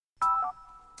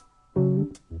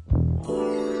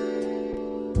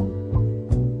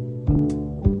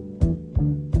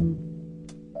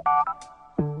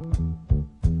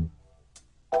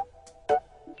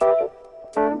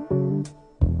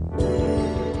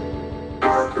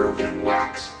Urban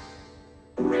Wax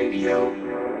Radio.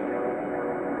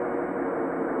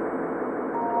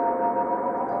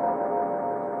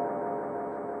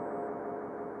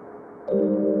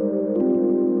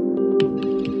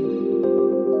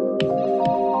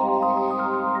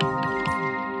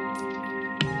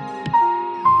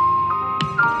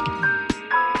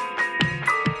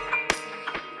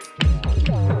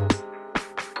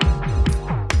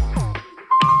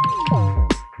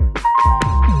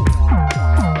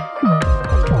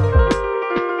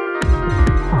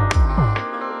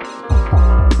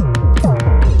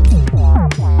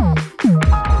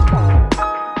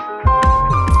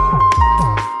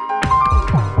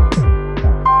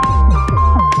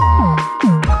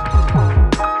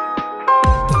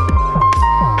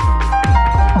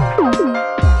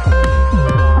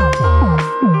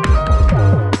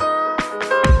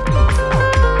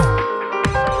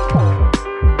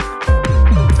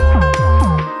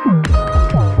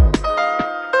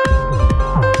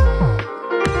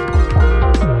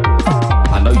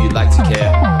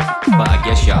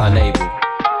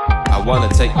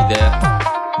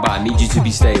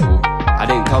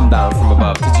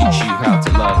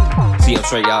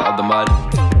 Straight out of the mud,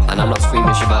 and I'm not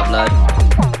squeamish about blood.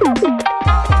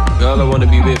 Girl, I wanna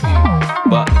be with you,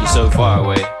 but you're so far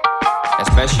away.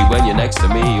 Especially when you're next to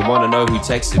me, you wanna know who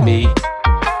texted me.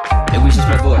 Hey, we just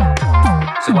my boy,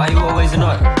 so why you always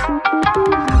annoyed?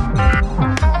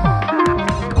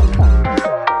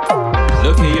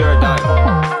 Look here, you're a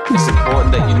diamond, it's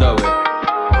important that you know it.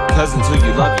 Cause until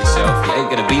you love yourself, you ain't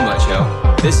gonna be much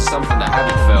help. This is something that I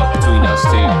haven't felt between us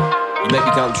two. You make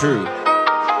me come true.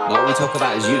 What we talk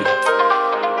about is you.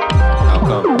 How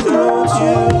come? Don't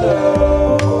you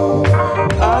know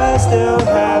I still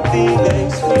have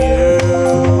feelings for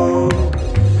you,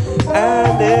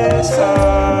 and it's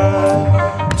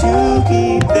hard to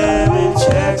keep them in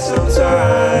check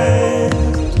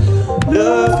sometimes.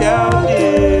 Look out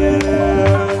here,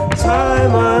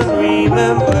 time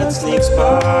unremembered sneaks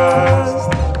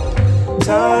past.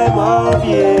 Time of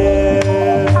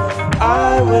year,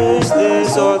 I wish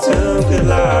this autumn could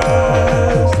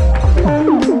last.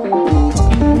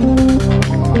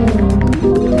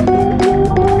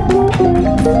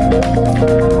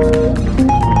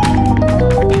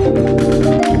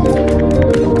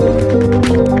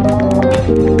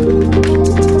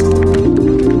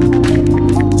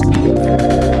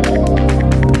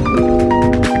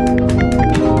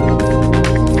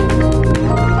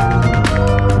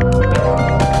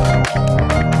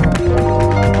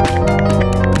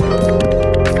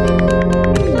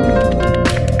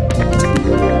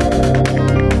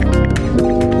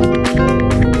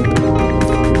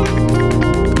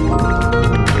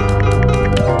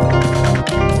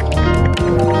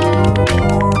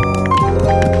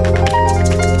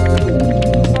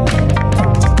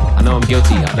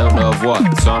 What?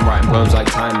 So I'm writing poems like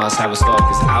time must have a start.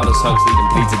 Cause Aldous Huxley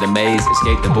completed the maze,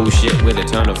 escaped the bullshit with a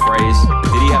turn of phrase.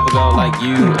 Did he have a girl like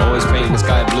you, always painting the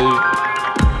sky blue?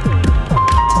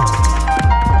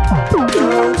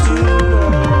 Don't you know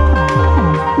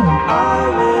I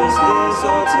wish this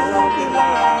autumn could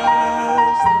last.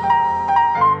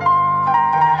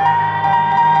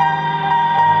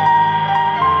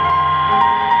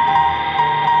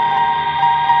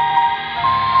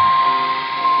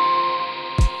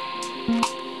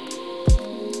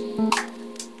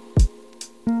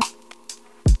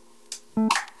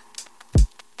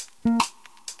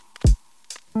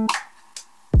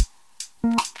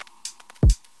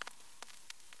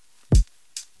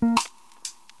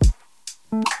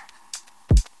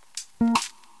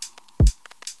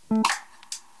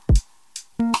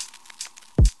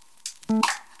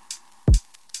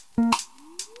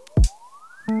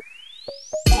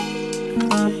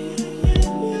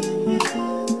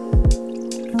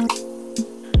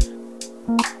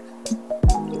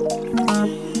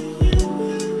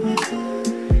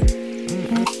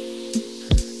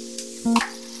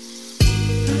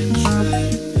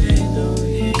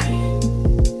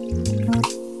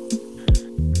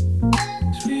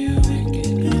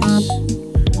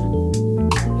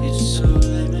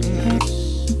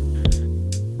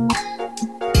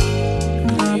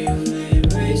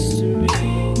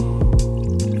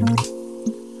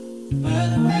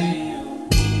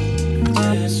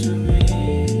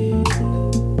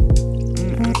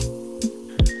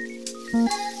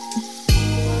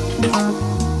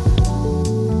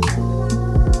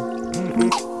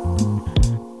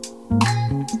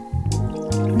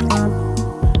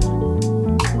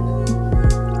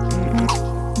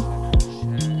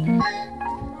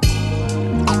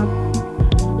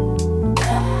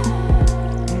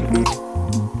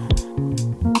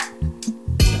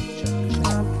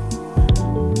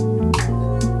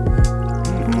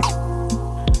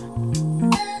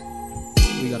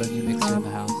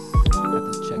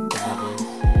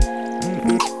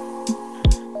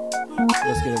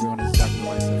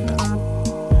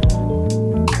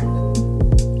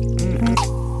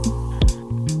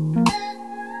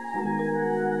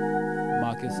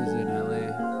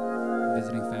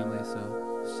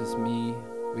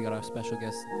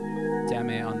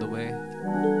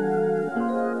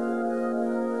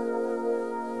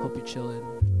 you're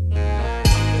chilling.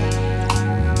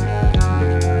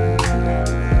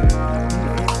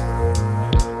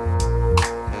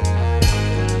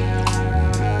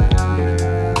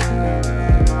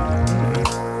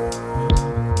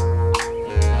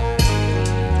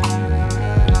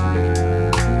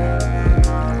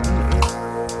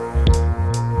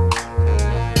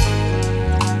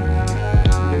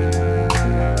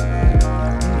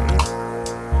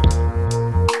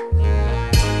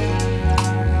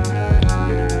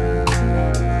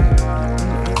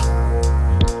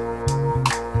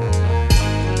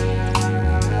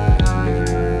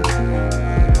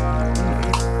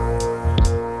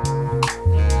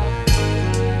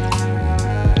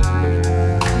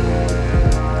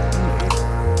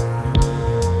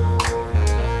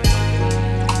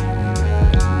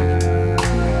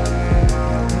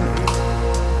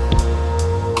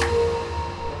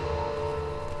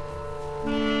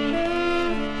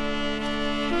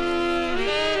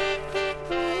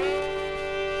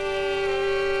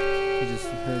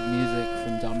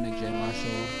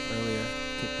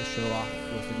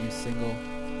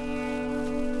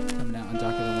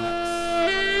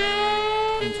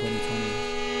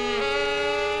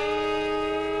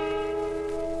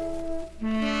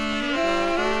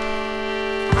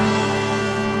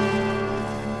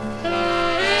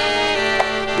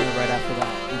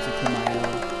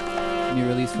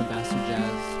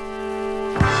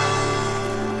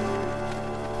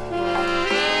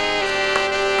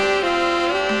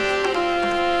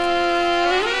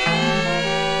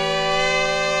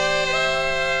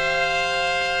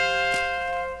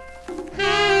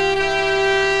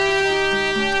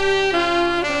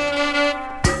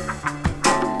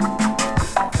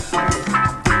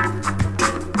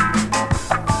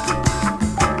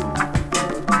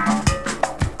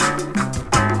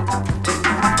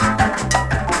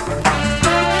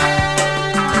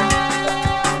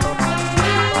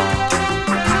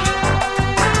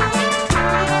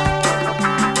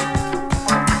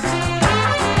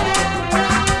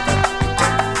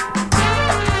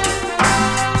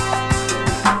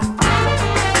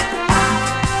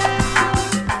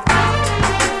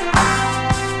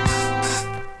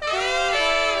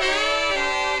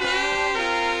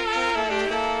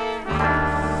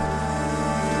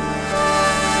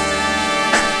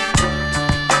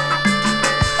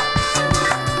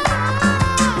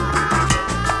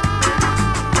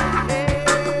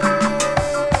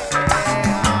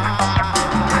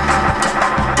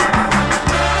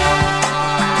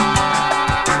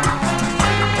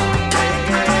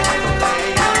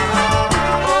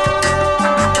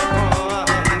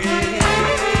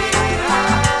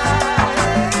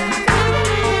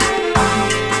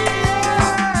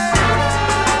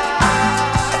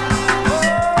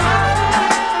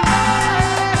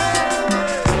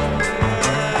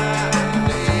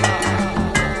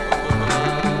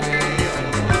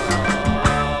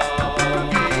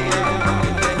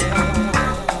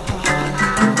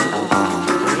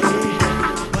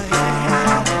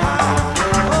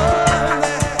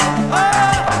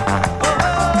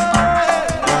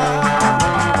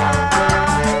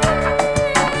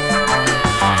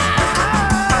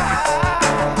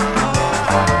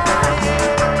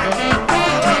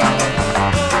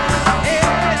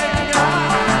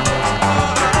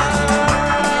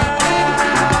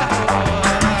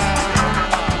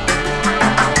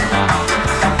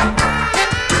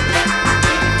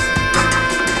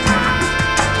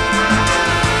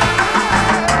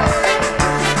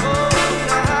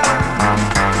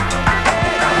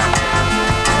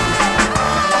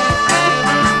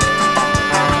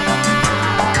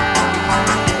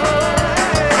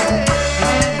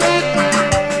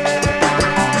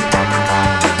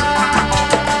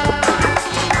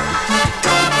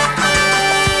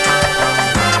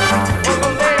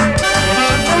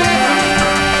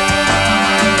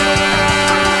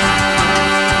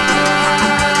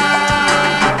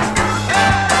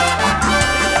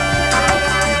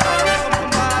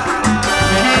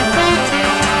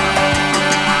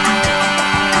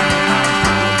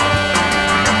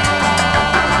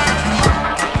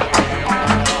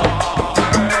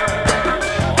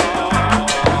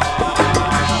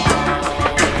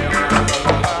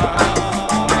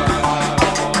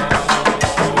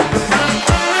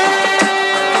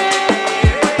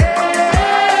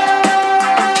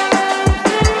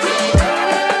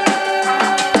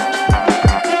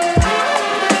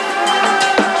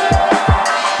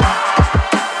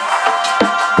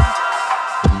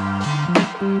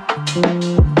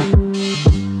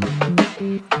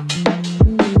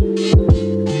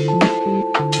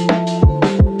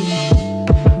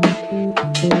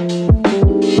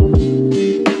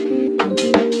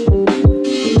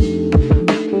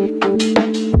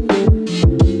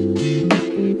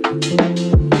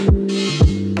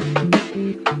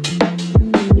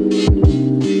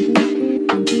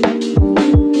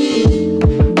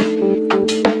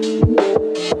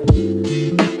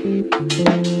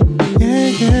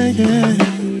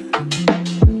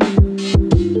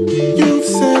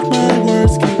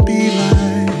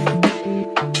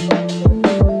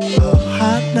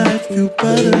 you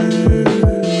butter.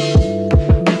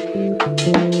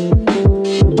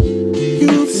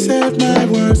 You said my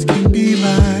words can be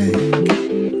like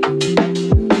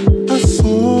a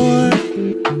sword.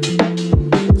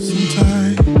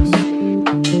 Sometimes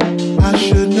I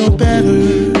should know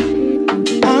better.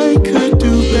 I could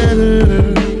do better.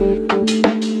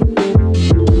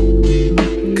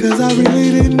 'Cause I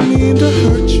really didn't mean to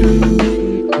hurt you.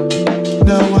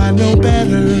 Now I know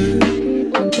better,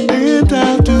 and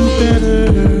I'll do better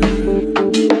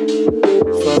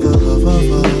for the love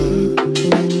of us.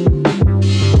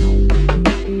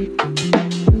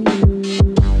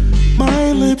 My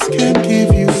lips can give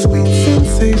you sweet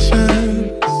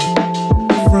sensations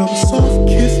from soft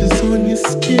kisses on your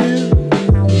skin.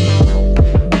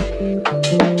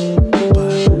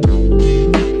 But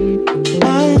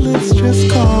my lips just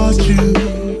caused you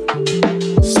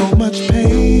so much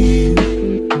pain.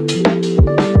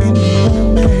 In the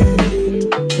moment,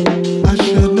 I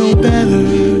should know better.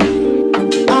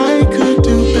 I could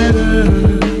do better.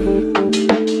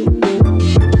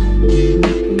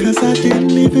 'Cause I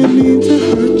didn't even mean to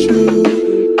hurt you.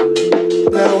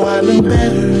 Now I know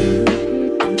better,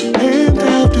 and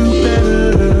I'll do better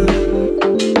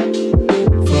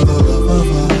for the love of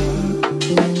us.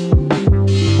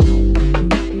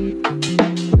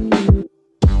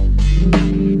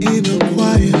 In a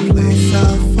quiet place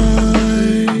I'll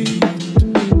find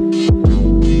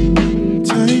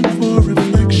time for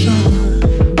reflection,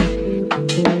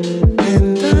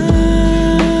 and I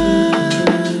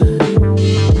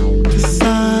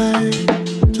decide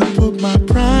to put my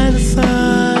pride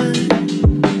aside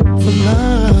for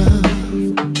love.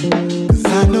 'Cause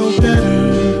I know better,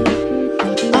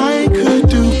 I could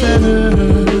do better.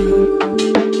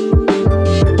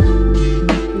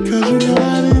 'Cause you know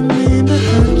I didn't mean to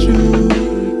hurt you.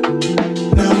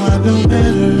 Now I know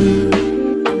better,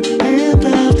 and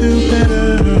I'll do better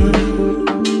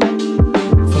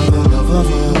for the love of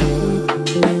us,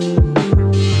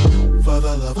 for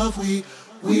the love of we.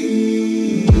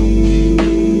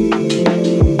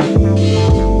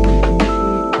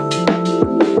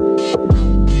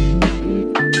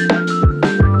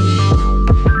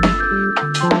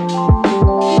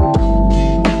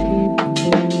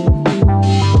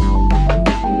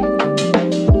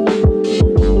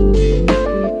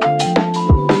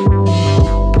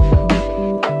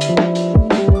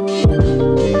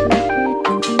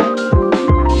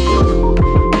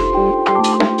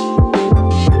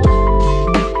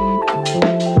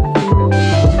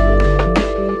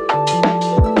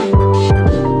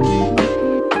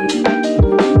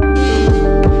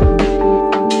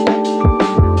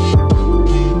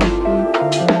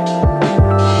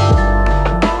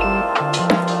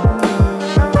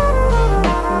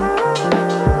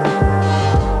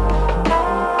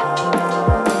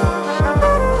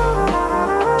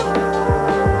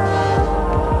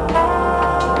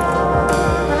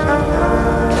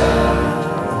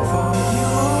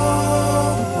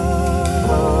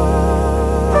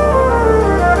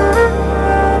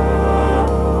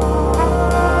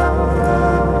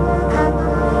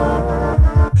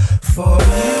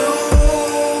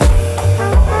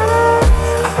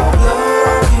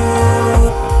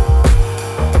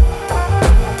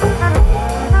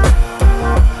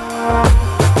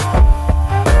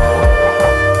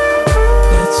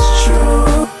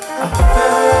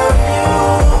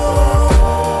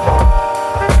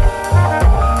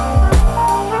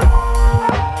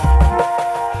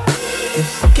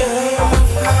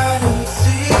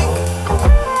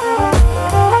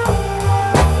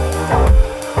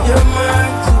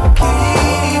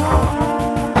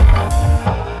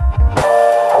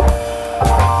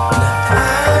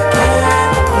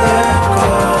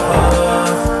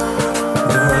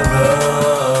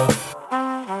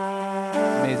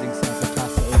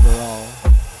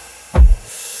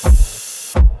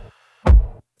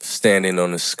 Standing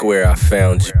on the square, I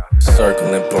found you,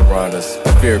 circling piranhas.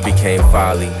 Fear became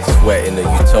folly, sweating a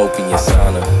utopian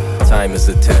sauna. Time is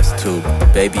a test tube,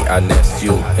 baby, I nest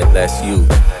you, unless you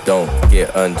don't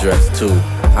get undressed too.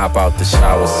 Hop out the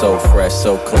shower, so fresh,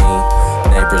 so clean.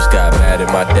 Neighbors got mad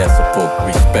at my decibel,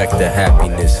 respect the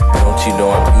happiness. Don't you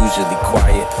know I'm usually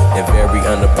quiet and very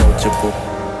unapproachable?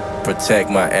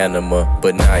 Protect my anima,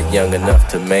 but not young enough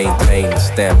to maintain the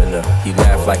stamina. You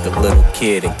laugh like a little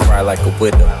kid and cry like a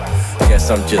widow. Guess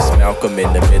I'm just Malcolm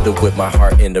in the middle with my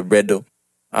heart in the riddle.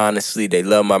 Honestly, they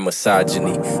love my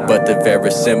misogyny, but the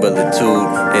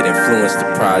verisimilitude, it influenced the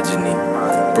progeny.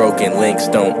 Broken links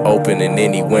don't open in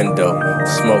any window.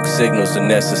 Smoke signals are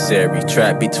necessary,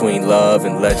 trapped between love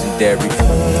and legendary.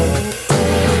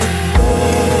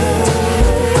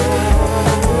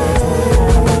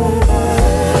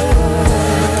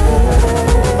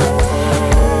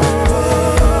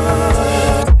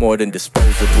 more than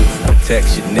disposable.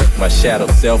 Protects your neck, my shadow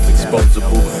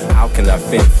self-exposable. How can I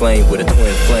fin flame with a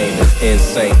twin flame that's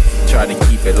insane? Try to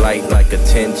keep it light like a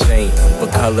 10 chain,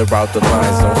 but color out the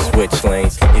lines, don't switch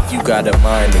lanes. If you got a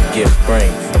mind, then give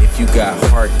brain. If you got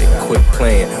heart, then quit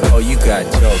playing. Oh, you got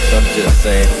jokes, I'm just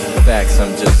saying. Facts,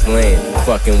 I'm just laying.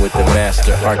 Fucking with the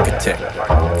master architect.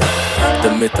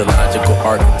 The mythological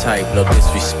archetype, no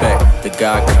disrespect. The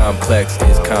God complex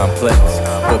is complex,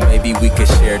 but maybe we could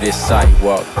share this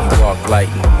sidewalk. You walk light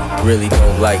and really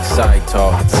don't like side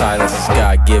talk. Silence is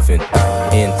God-given,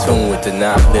 in tune with the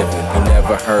not living. You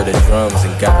never heard of drums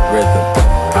and got rhythm.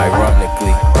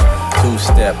 Ironically,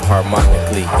 two-step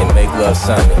harmonically and make love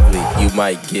sonically. You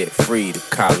might get free to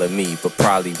collar me, but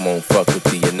probably won't fuck with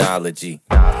the analogy.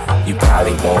 You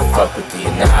probably won't fuck with the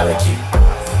analogy.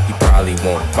 You probably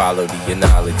won't follow the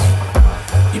analogy.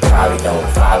 You probably don't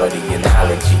follow the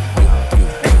analogy.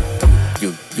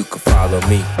 You can follow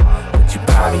me, but you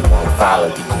probably won't follow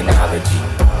the analogy.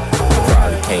 You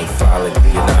probably can't follow the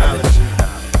analogy.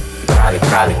 You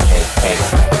probably can't.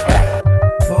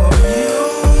 For you.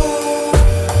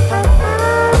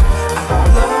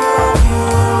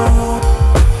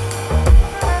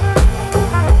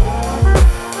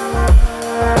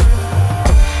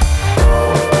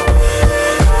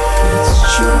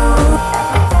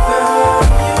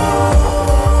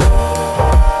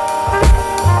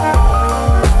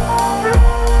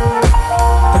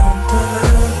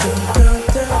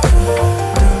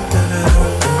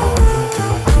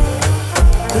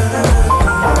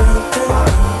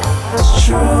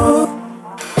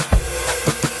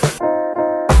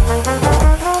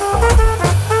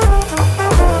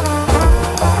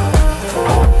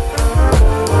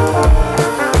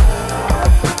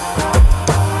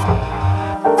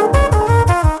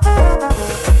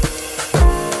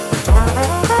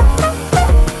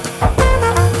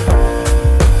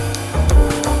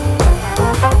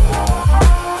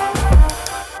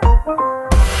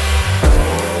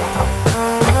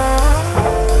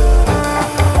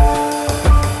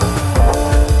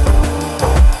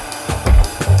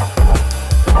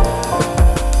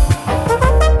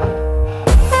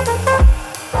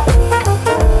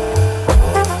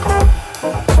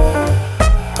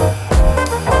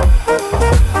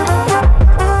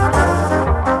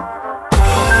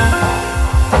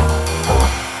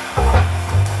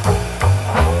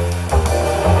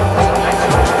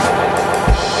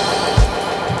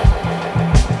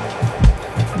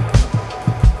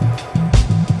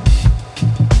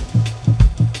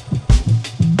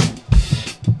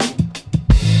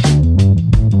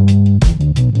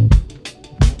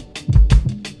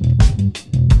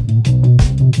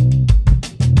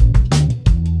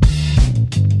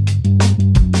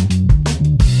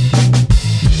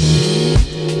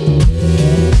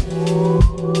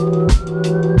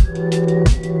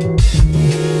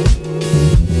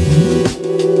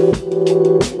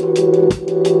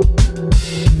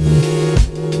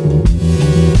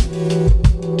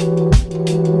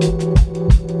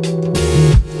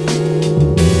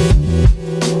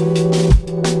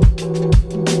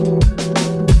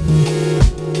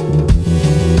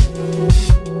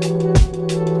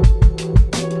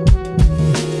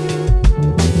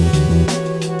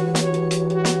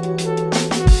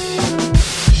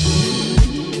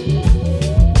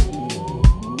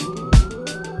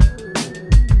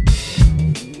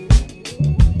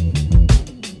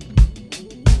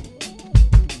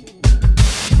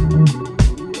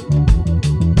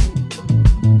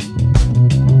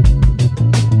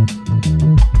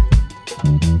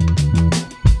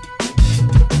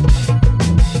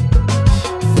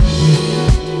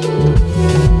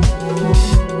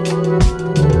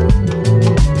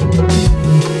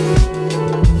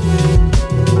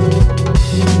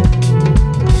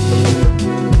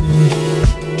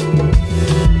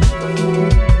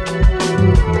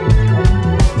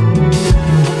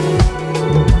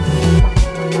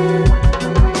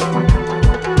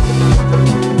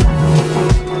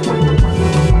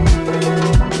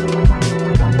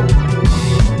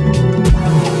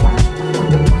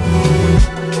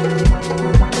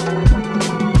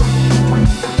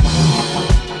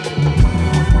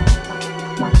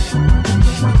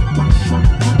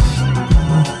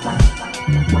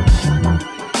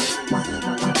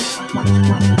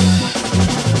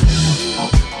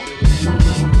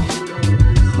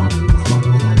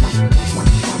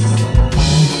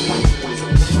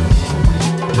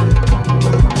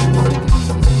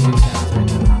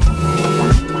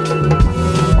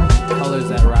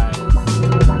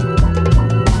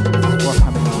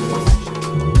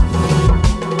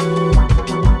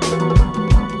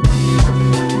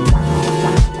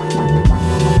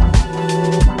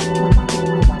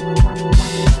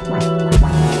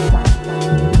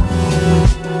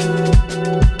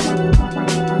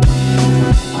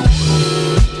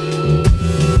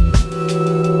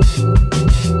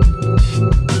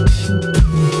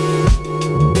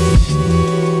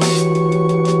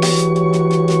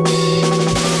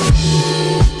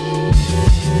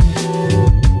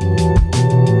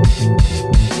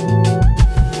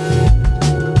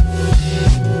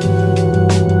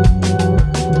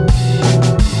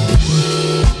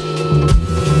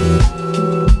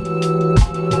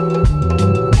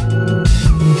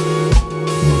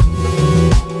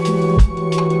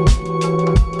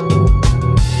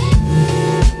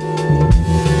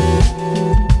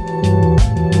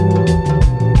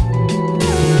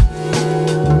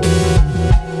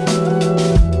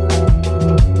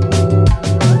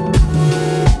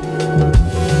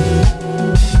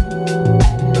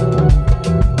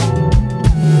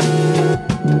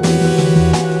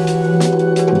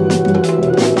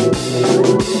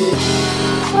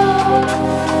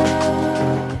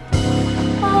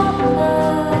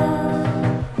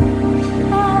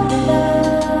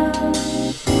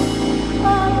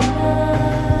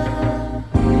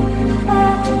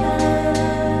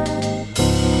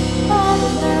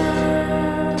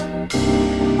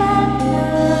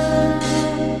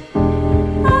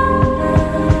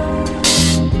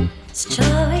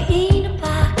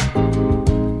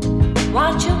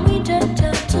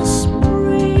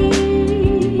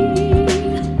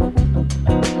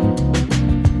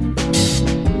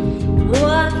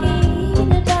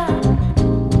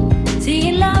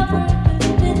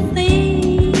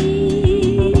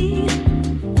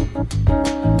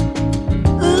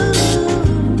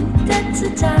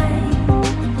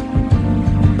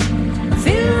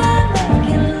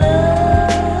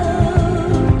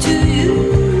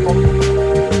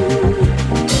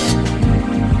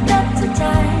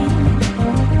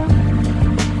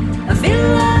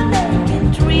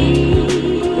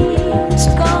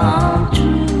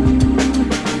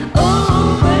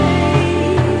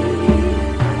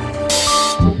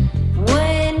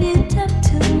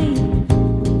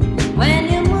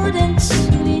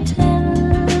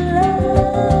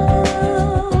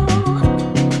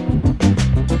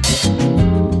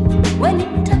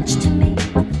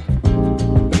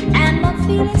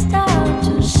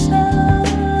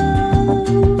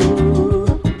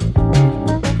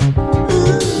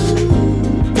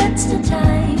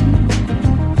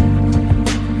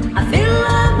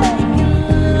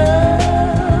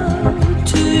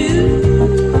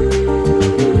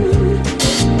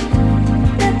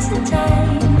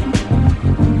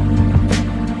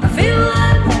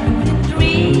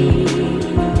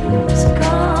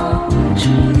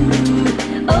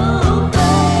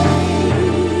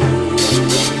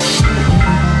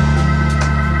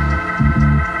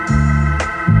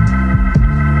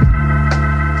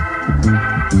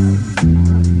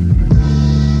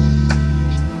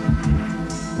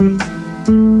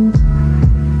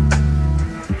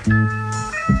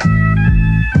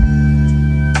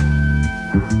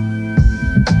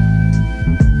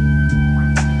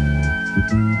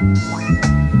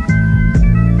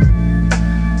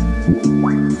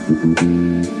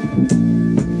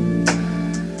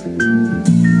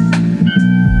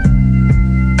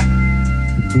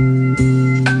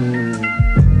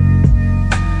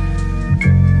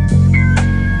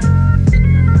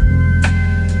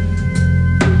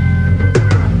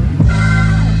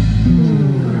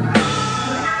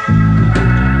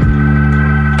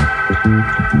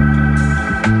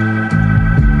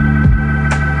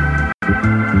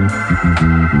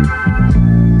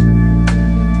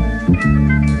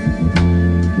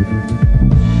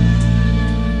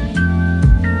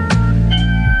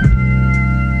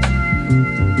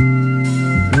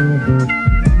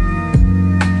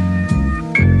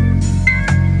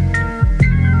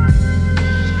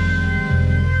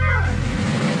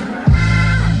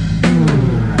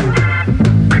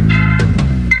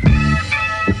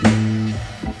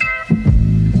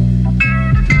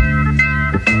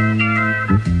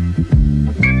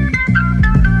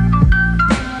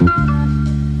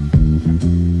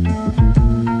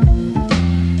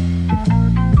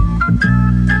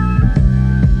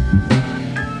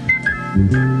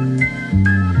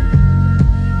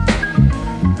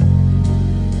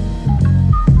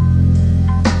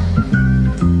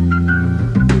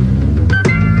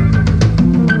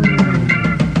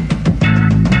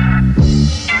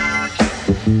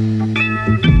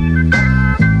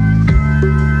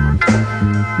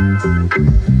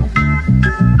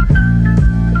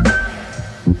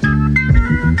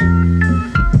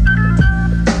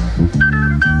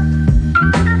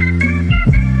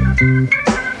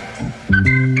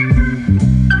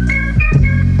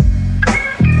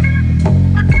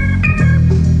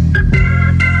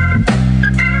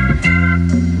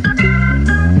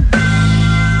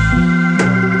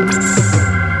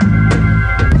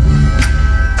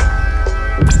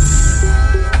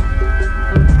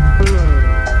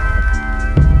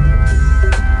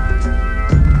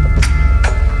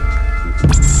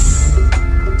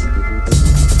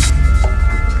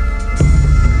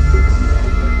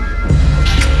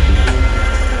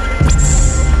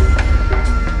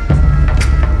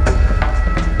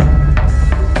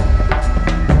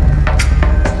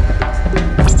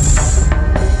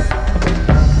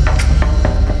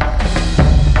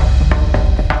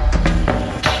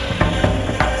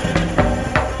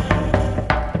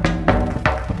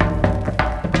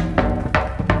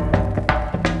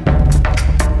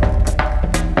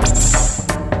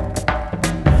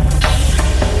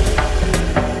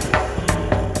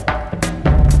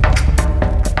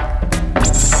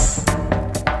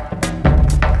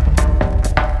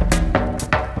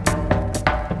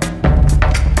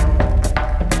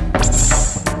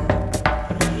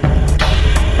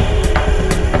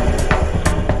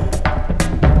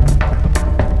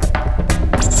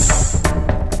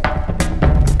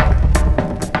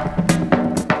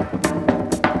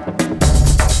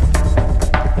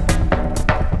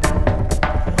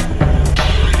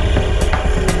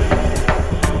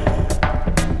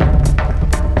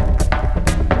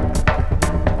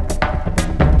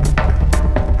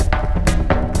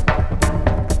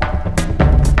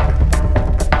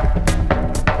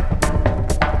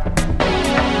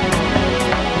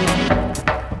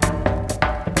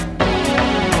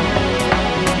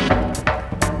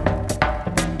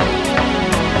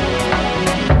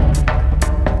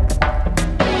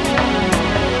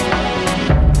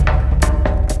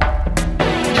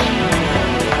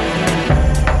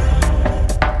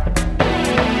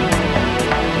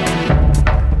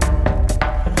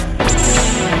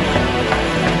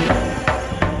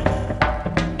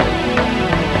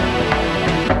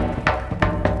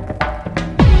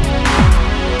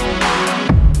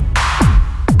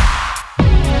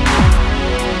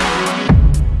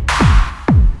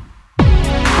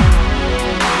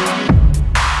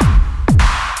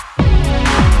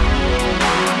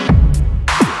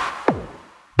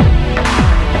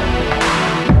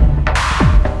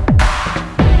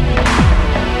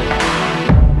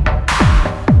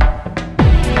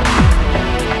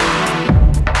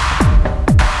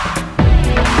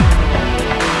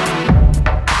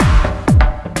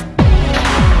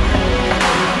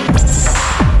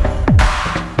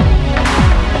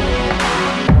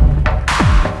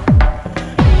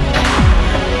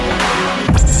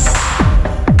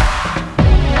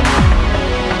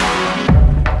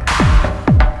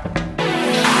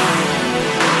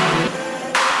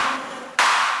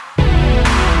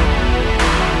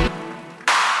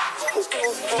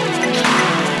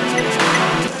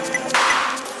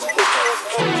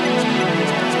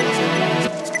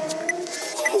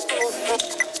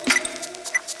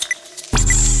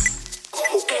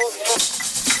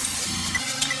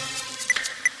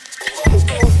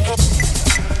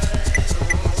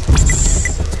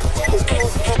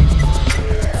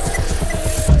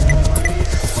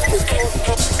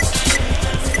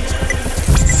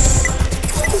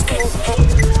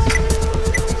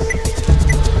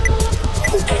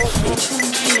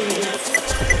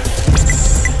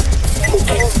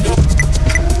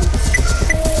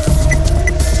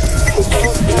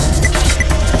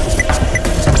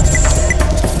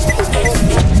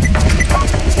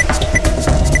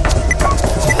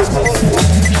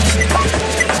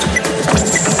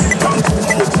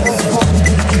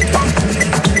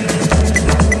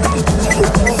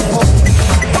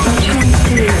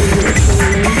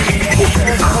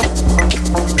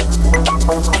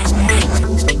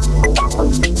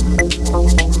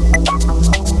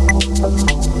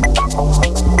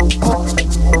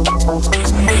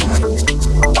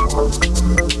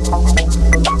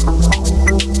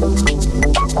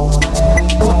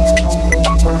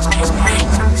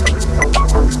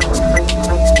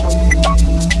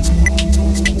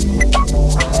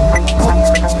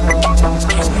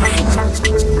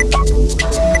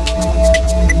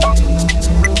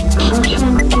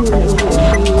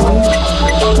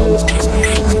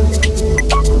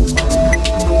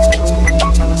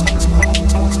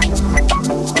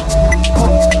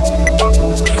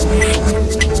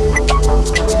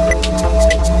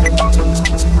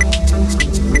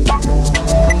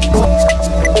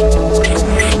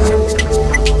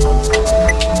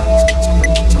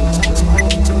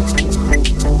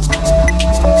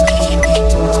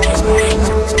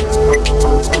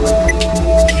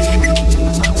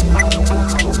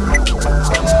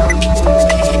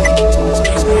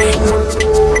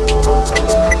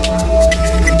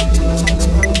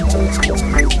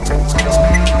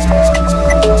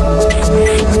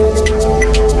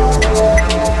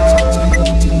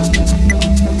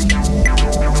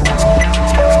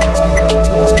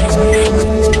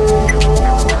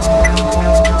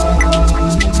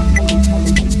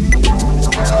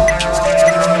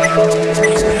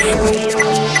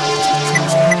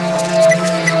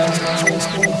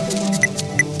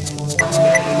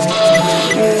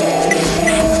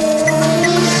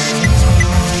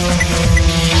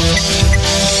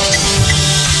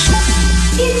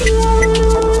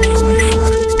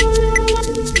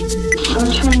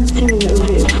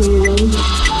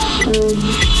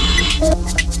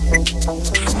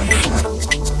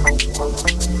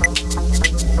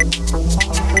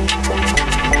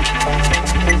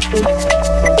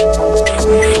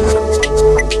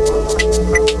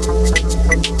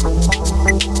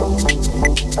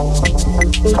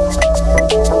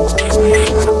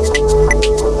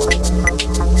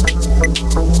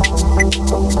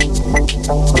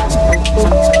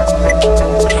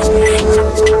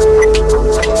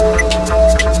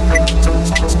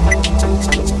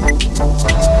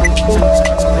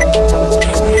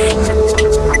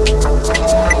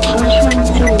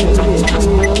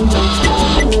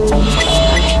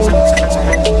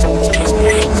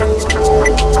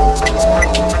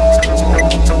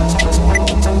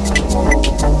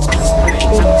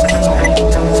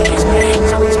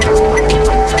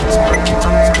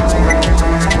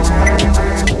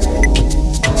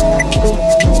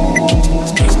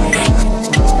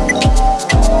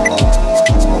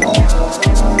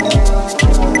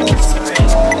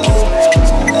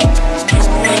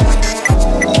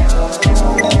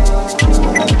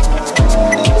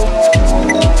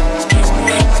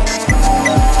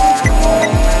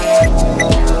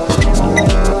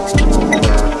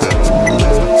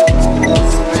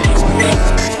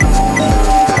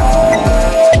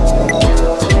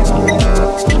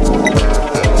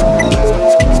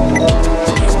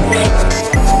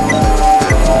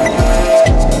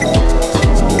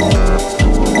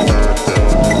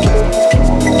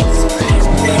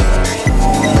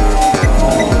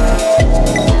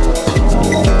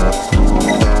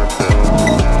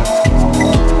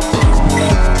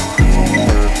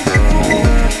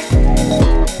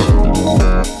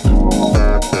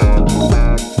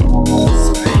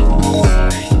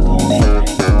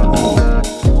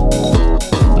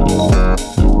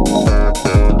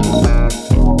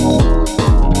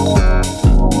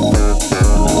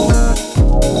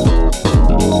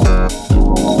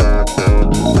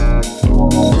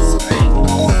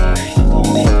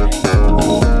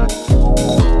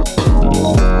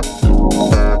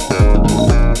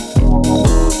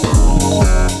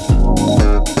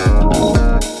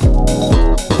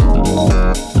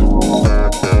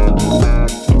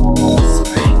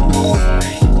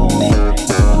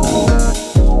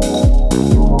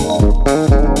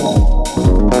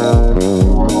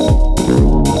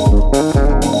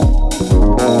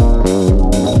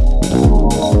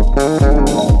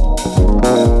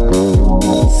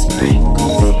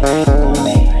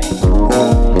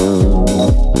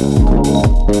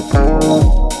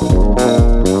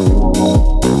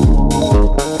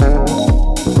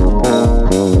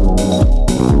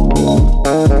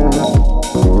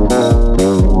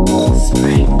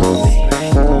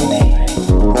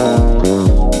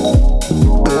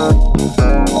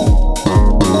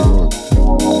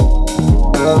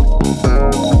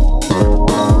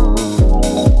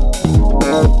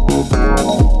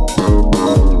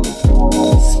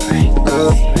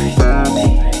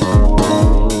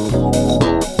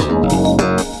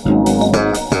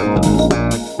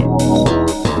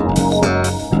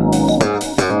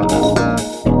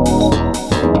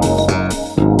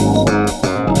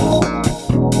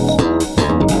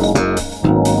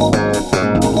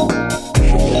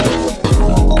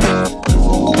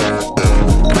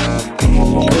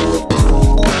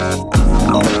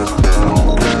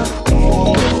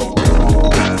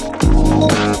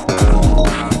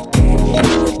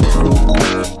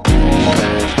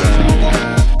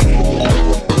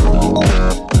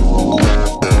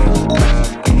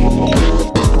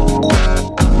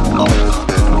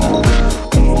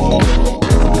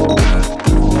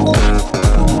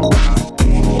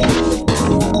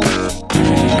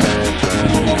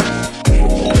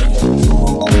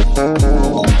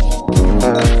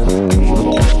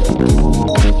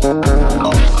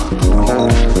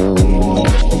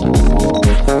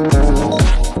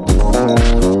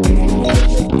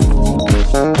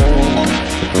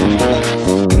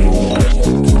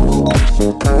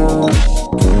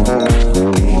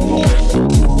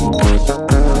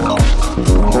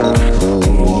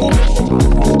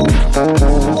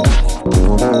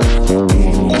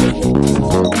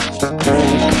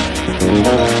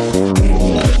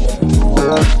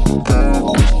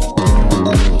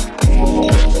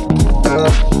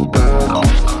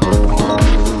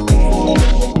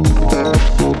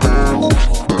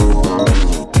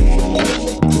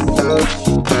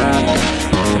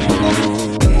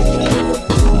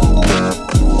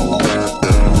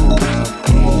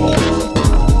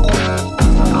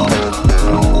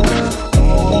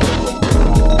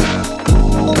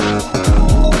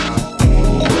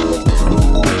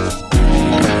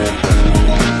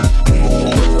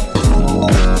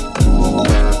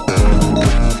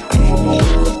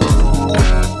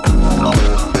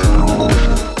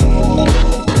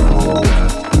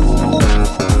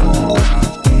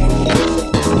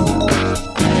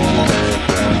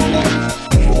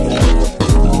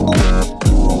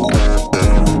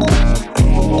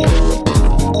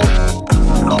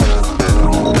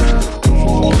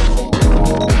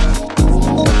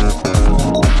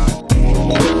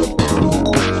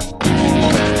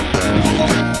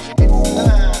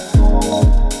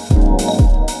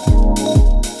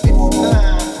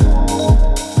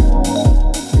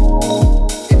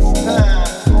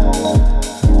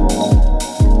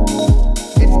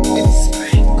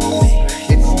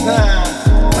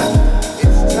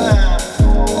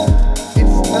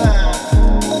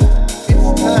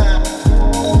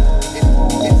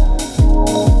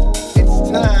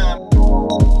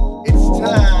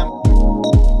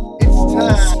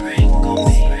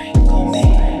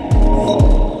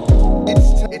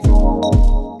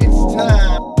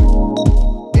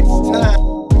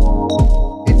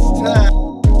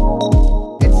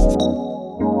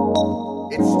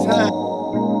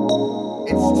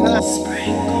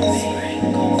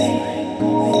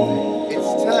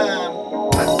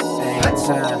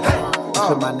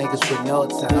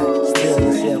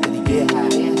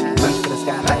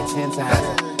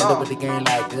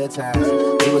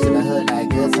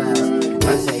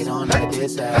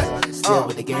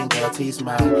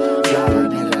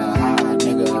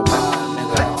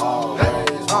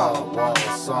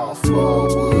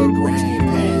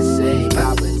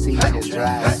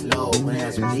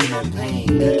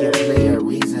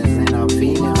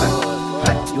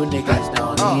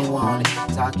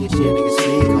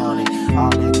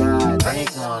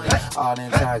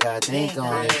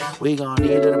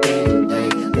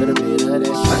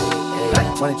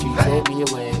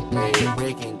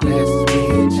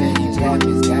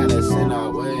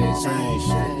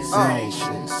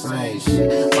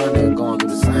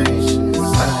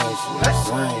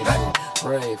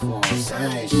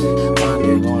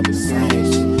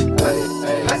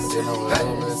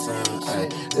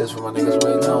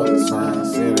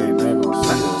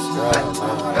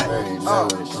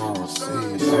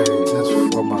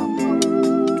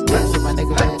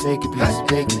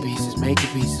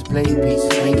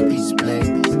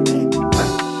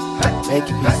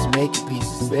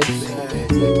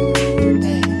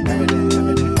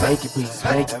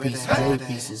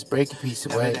 Break a piece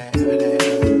away. Make a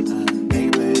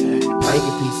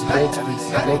piece, break a piece,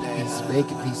 break a piece, make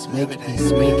a piece, make a piece,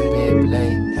 make a bed play.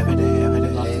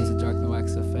 Locked into Dark No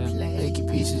Wax FM. Make a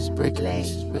pieces, break a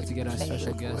pieces. About to get our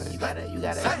special guest, You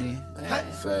got Sydney,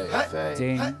 it.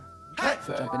 Dane,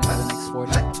 jumping into the next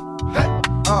 40.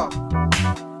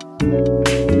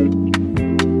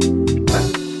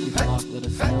 Keep it locked, let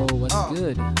us know what's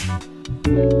good.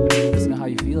 Let us know how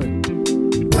you feeling.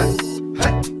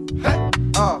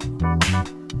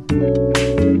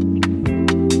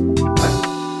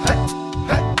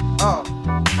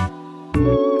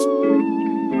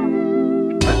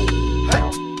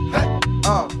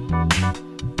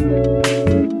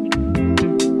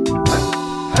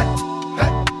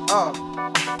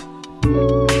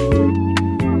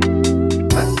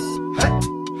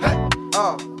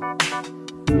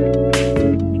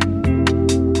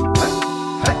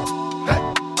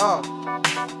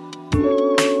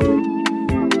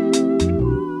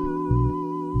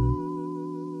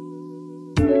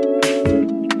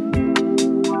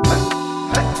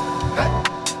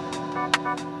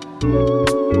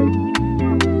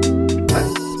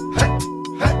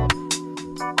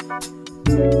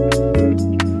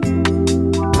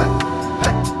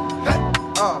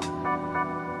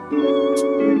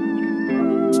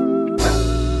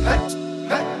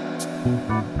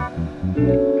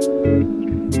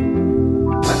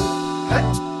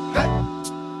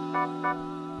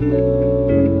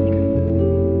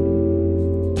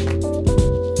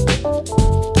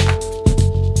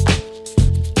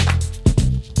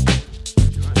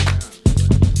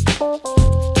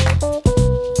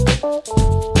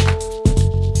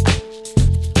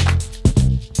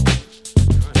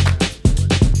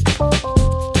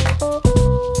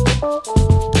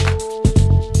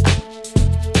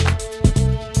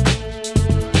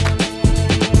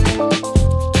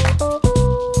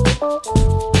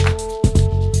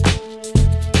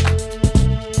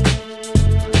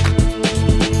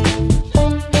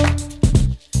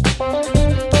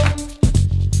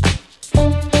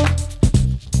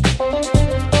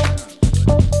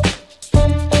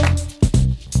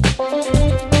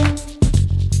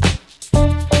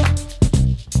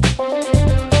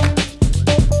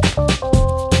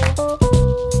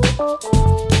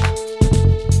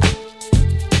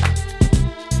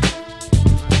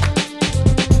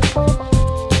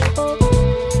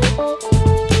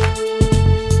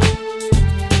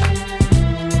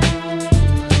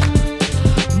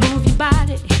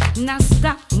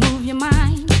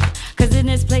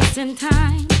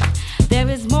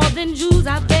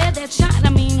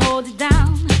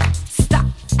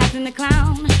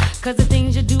 'Cause the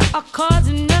things you do are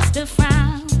causing us to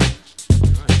frown.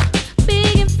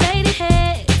 Big inflated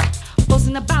head,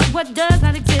 boasting about what does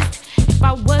not exist. If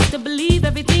I was to believe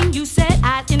everything you said,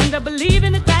 I'd end up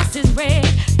believing the grass is red.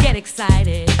 Get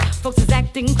excited, folks is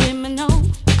acting criminal.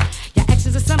 Your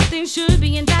actions are something should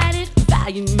be indicted.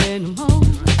 Value minimal.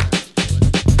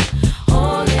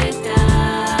 Hold it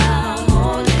down,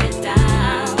 hold it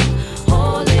down,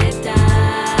 hold it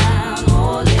down,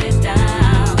 hold it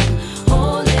down,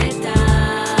 hold it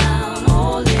down,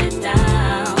 hold it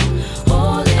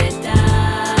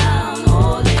down,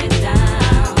 hold it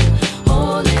down,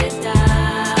 hold it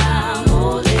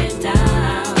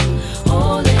down, hold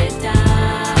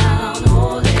it down,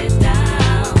 hold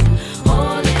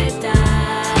it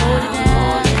down, hold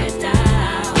it down, hold it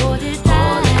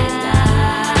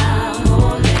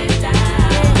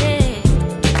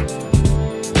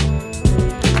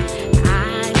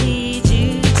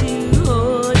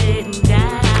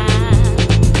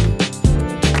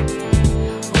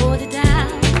down,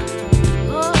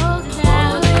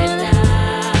 hold it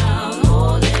down,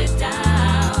 hold it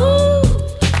down.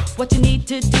 What you need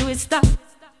to do is stop.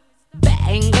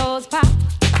 Bang goes pop.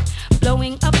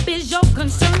 Blowing up is your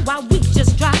concern while we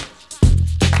just drop.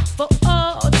 For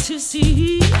all to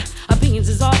see. Opinions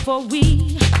is all for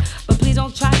we. But please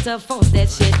don't try to force that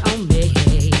shit on me.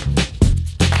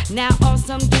 Now all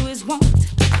some do is want.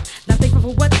 Not thankful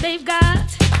for what they've got.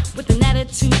 With an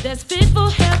attitude that's fit for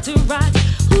hell to rot.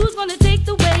 Who's gonna take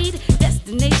the weight?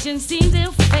 Destination seems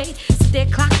ill fate. Sit there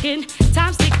clocking,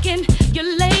 time's ticking.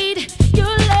 You're late,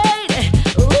 you're late.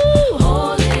 Ooh,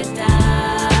 hold it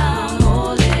down,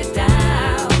 hold it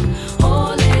down,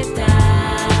 hold it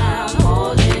down,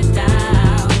 hold it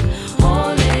down,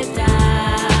 hold it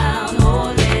down,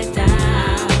 hold it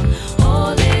down,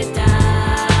 hold it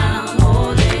down,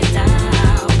 hold it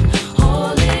down,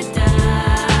 hold it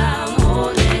down,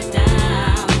 hold it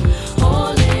down,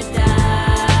 hold it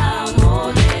down,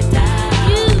 hold it down.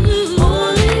 You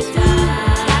hold it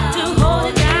down, got to hold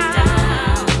it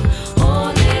down.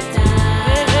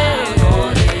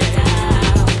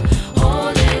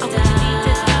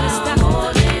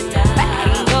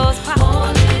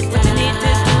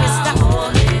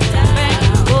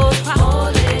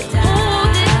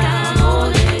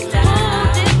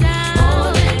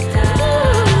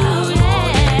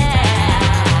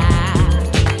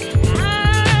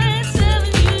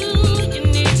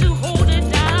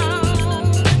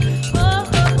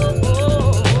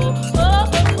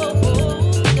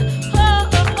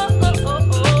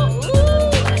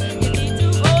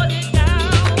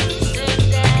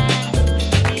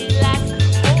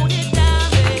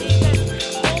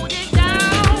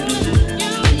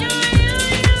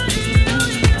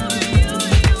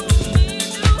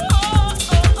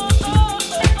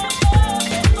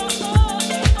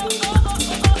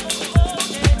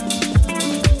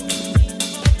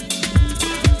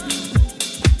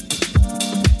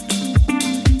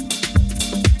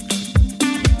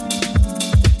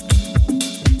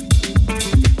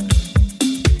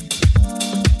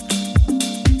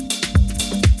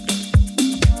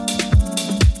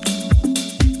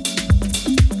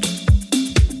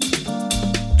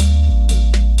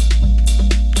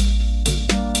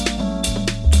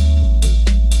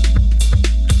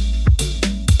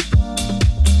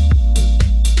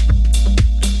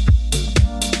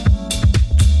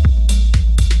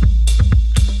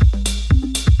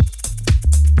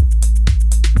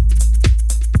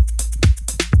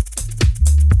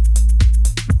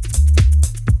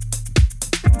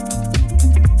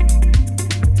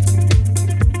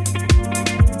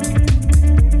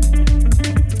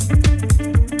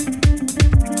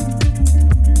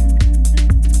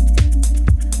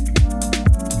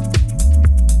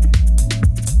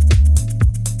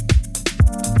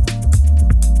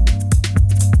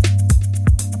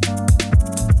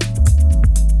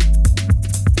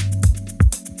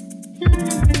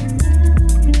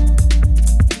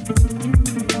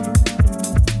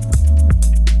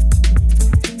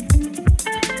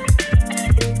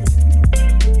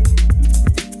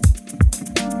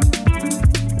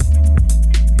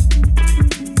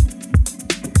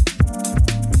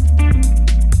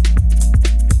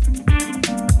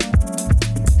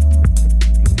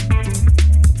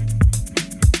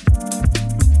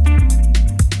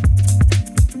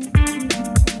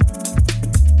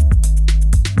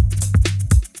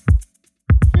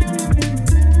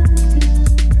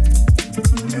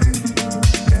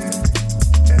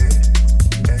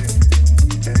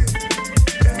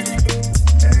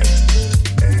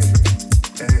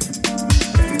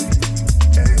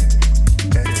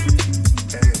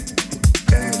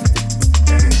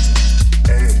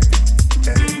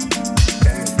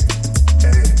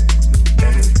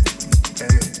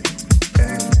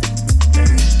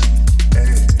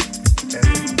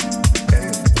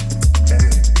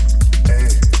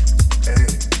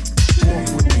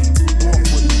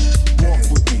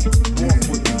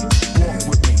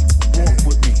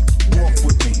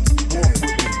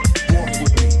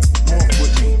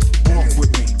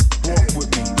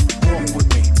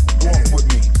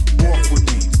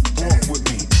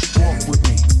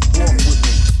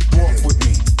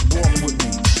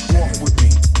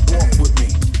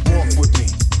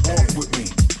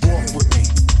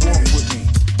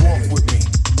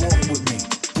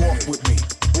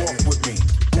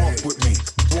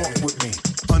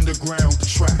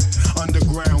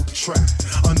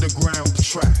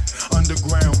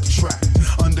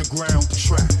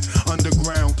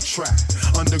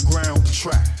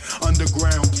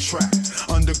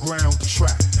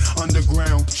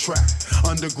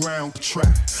 underground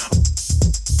track.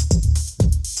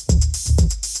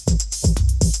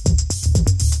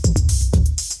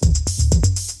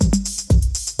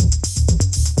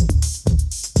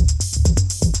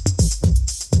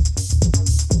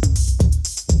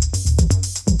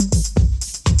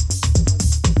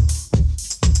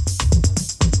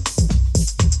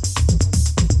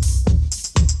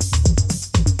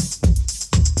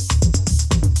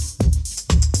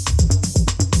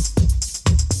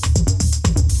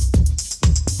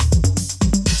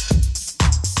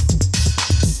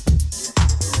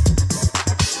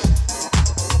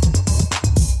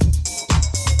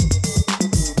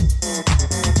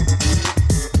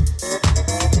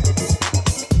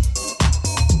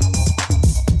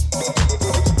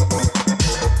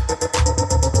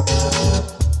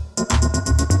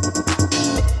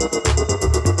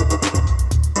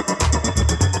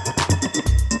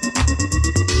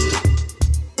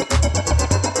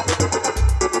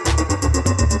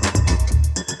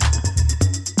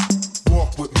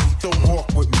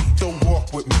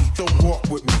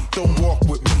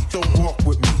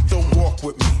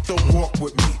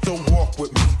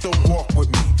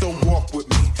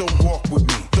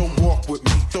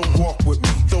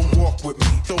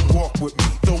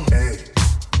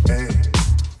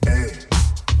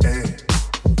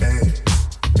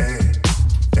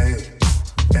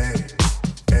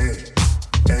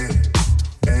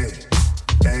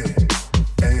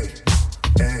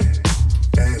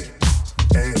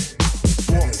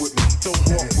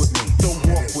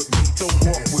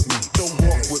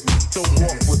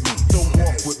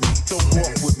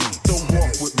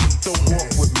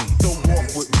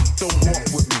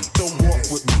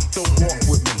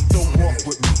 Don't walk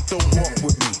with me.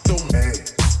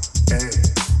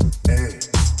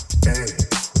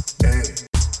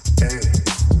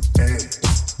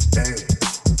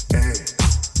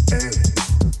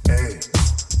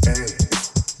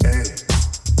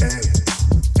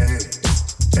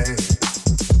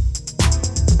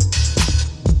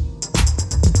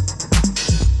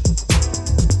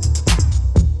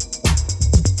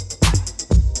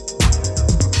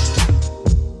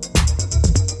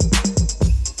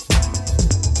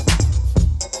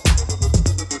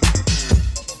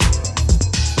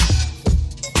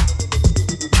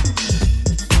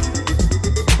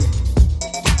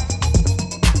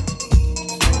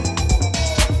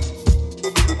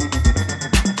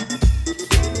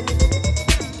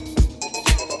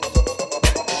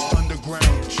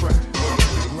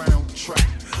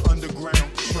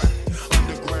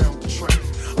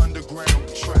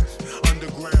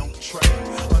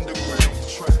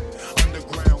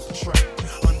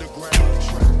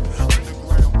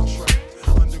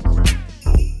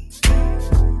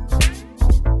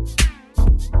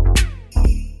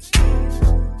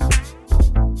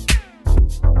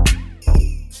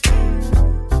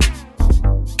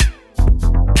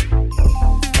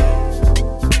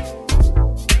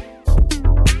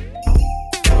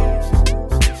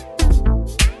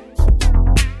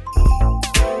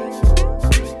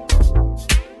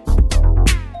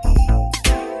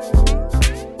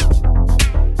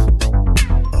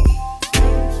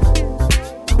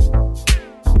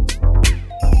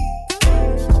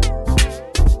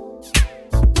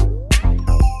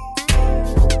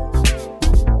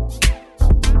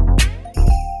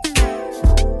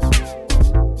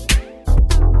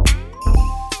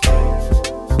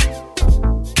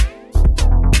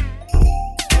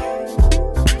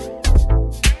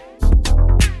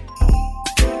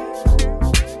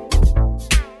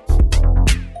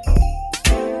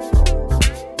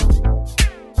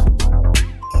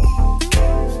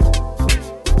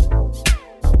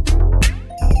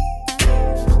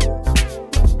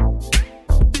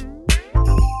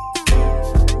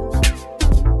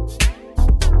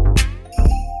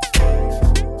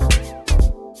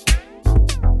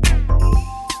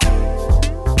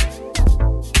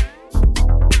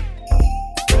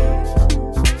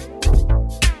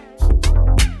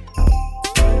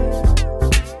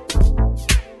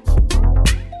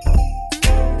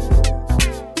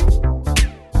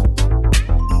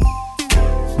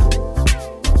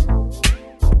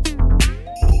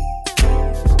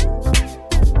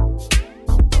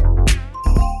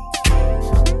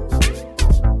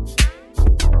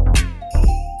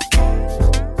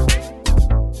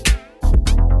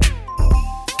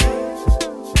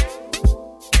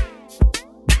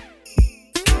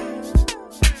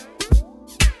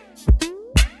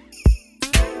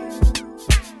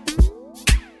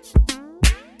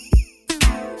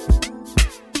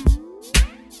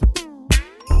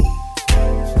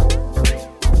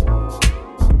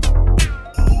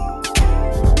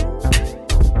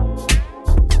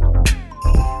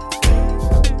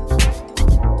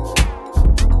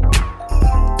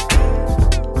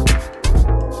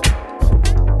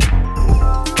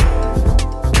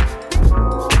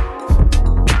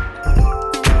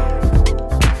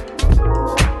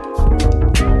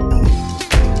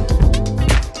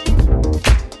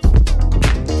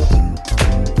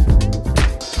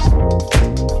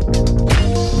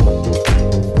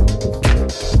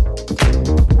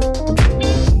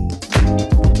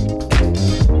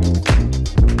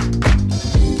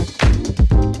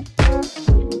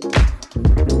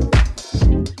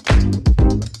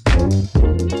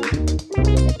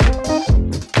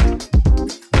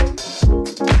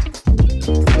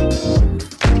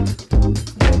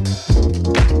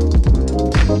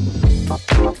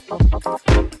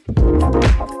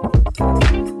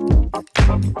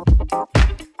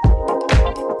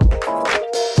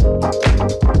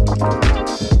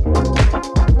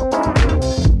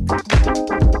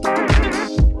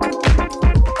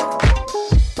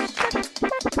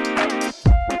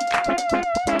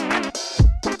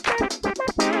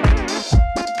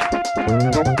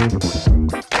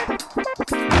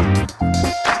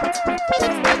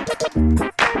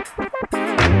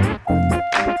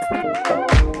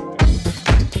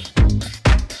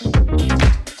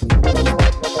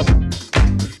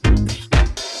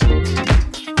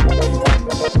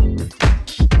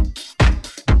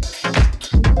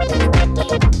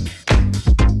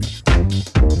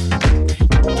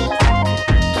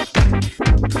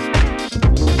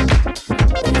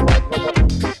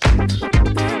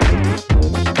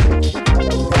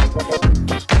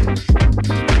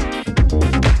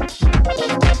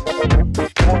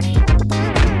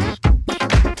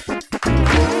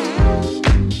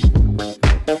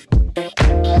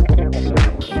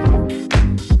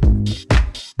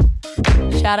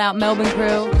 Shout out Melbourne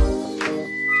crew.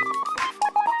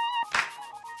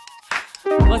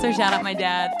 Also shout out my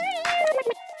dad.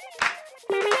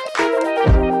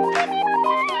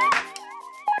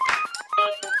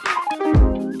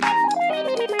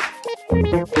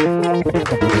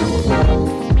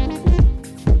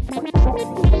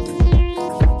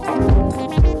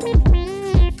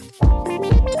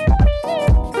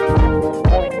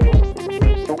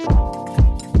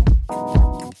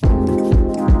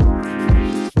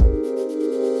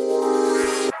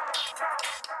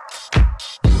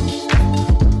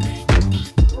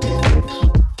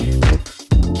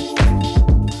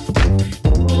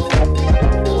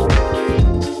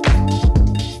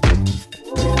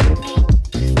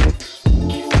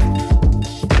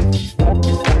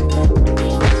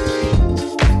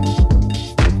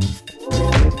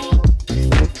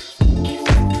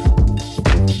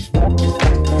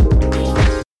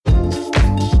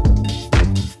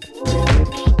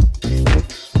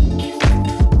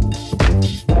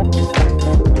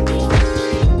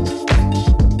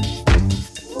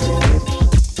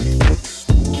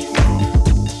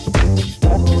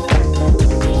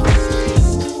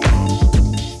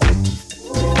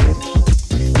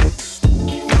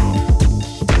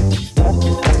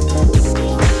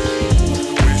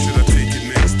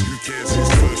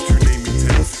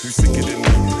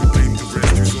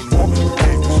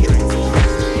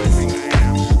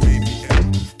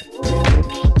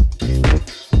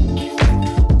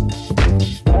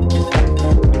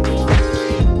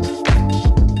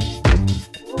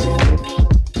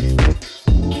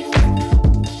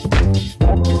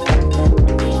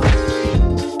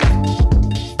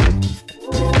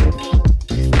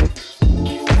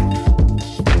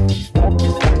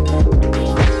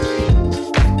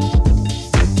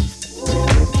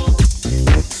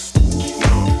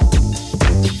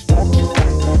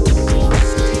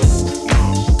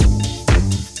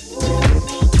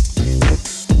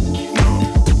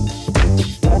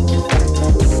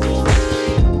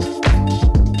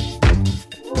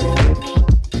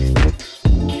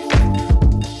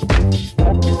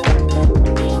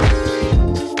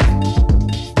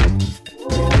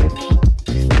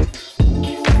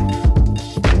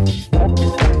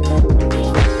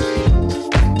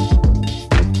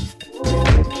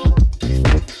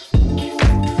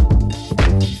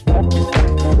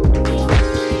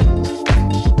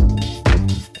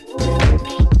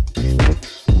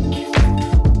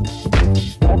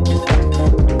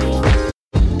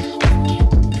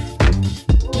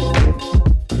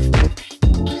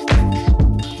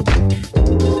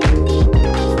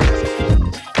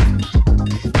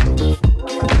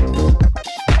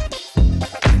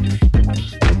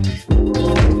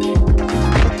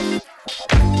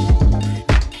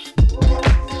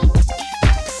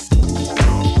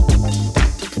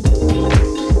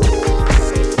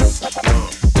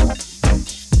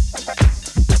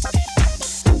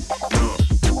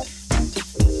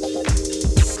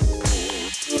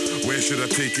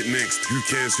 Who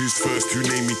cares who's first, who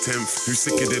named me 10th? Who's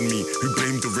sicker than me, who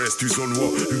blamed the rest? Who's on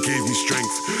what, who gave me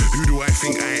strength? Who do I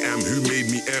think I am, who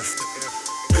made me effed?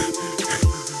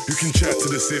 Who can chat to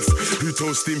the Sith? Who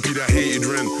told Stimpy that I hated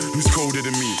Ren? Who's colder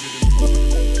than me?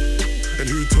 And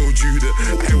who told you that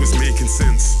I was making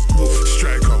sense?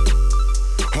 Strike up.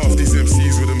 Half these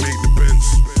MCs wouldn't make the bench.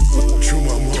 True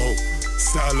my mom,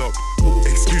 style up.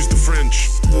 Excuse the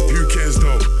French. Who cares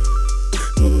though?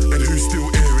 And who's still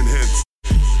airing heads?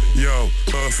 Yo,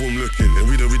 earthworm looking, and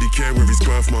we don't really care where his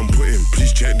birth man put him.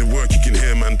 Please check the work you can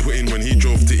hear man put in when he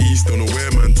drove to East. Don't know where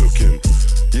man took him.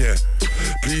 Yeah,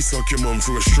 Please suck your mum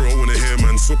through a straw when I hear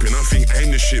man sopping. I think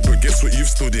I'm the shit, but guess what you've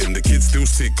stood in? The kid's still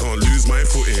sick, can't lose my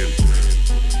footing.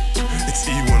 It's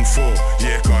E14,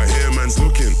 yeah, can't hear man's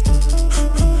looking.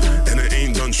 And I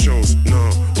ain't done shows, no,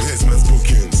 where's man's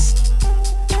bookings?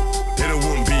 They don't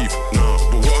want beef, no,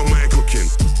 but what am I cooking?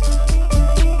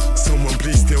 Someone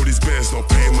please tell these bears not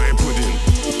paying my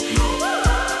pudding.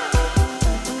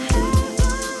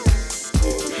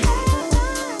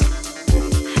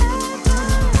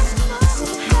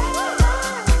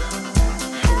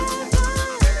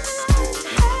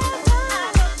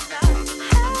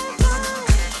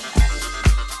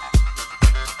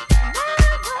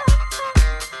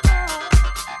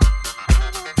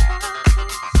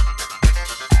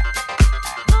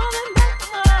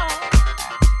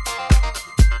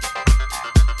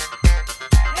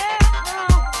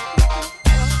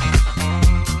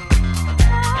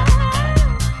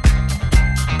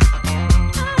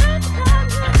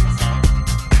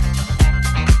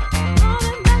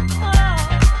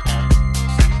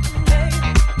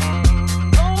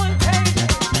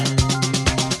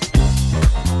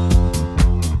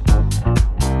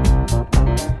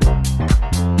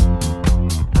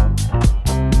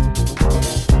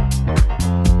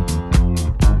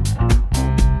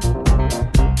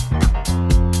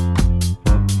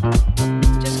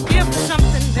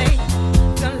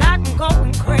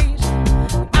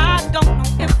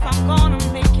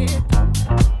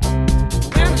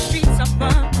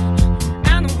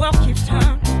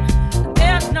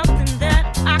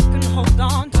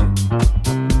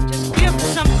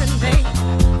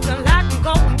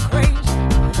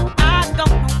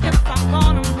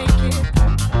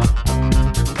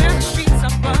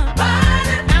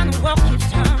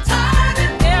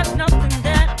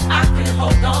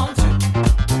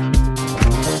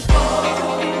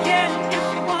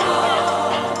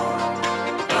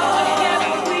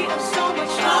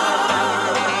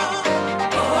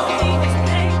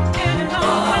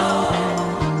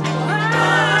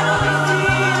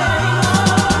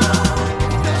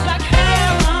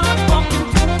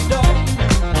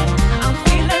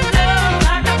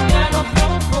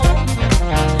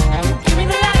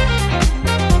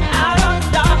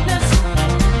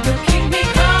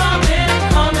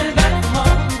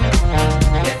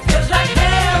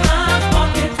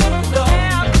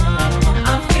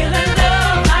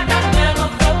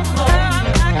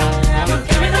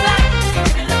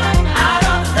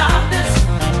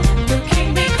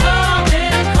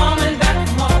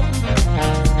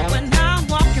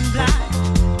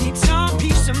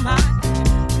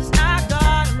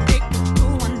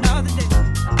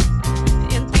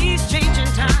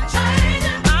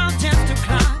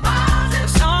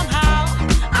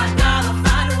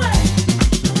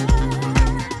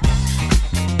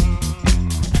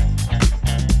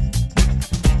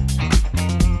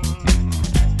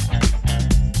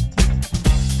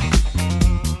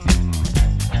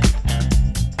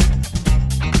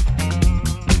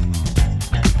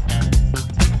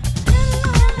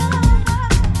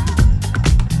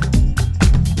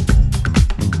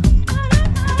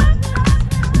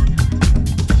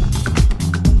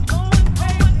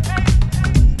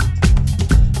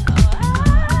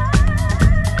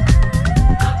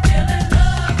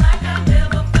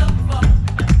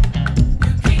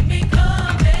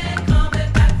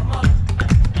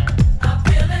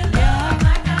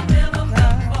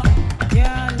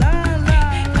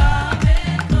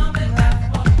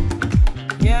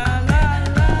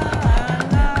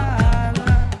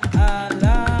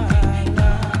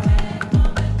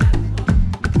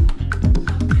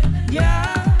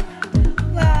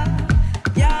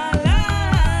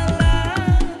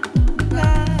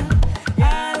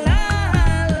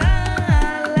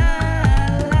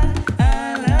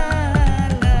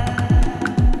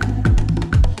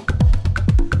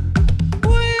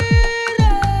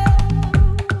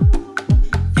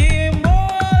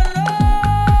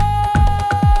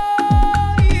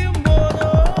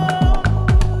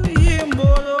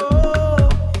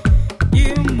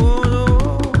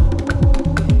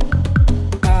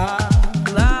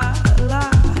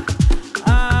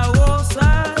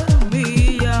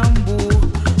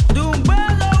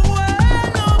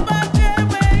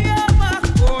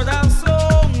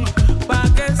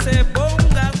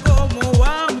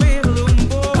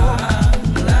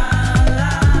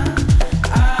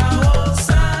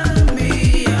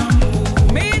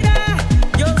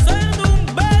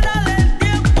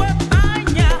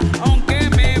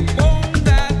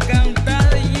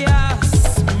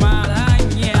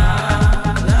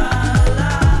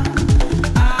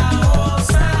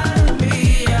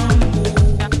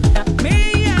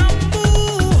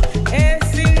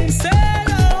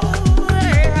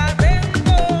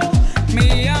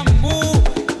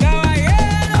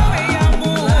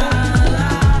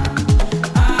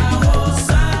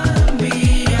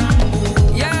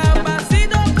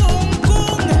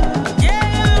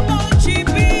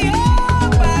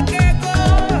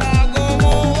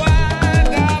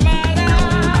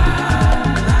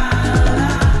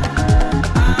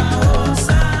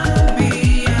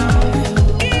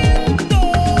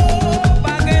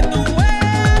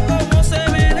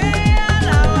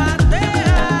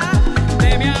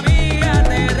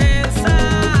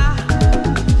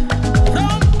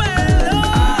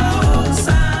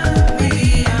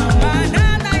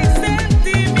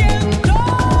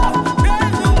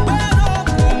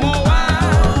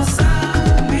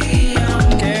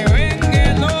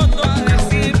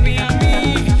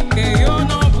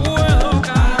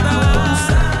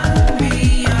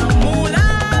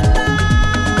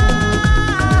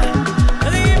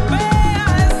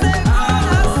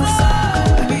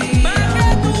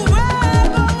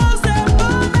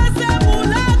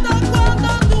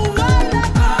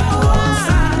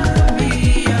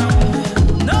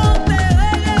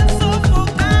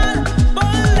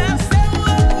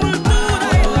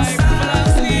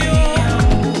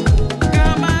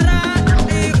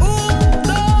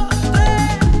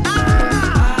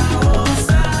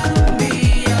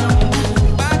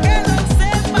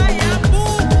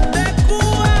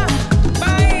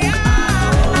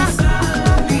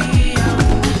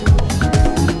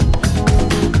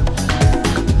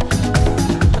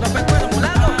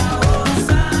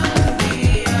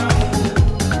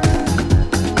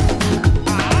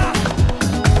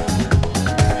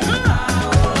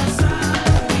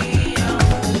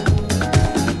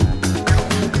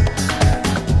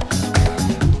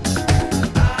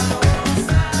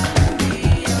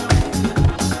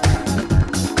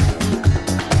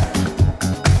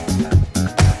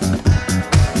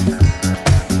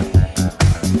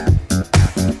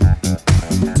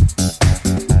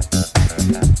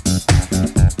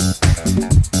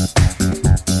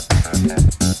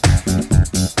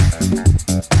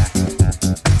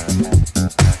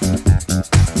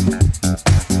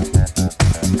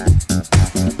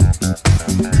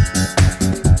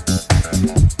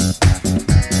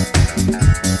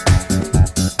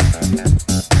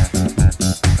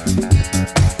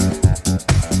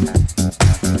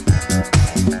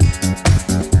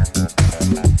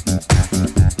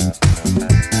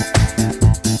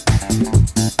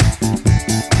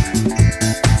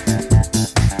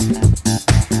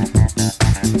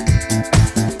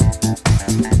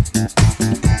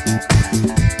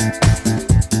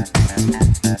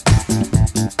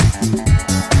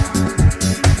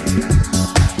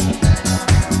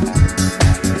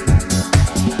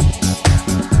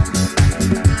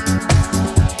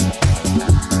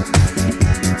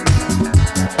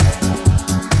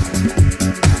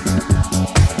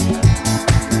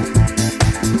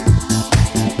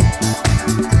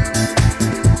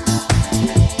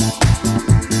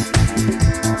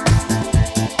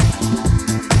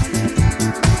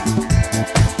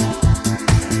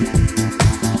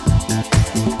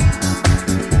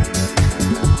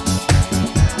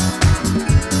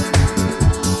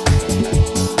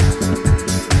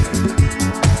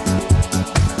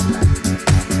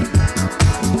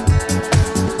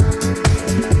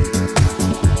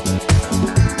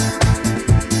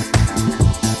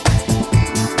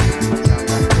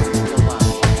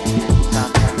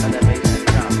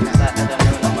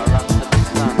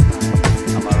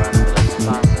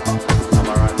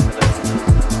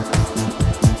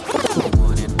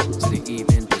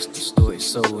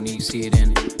 soul, new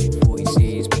ceiling. 40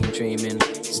 C's been dreaming,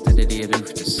 steadily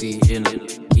aloof to seeing.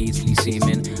 Easily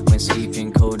seeming, when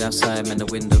sleeping, cold outside, man, the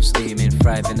window steaming.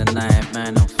 Thrive in the night,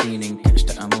 man, I'm feeling. Catch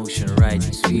the emotion, ride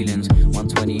these feelings.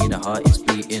 120, the heart is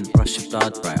beating. Rush of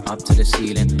blood right up to the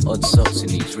ceiling. Odd socks in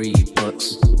these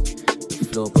Reeboks.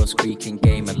 Floorboards creaking,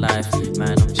 game of life.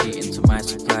 Man, I'm cheating to my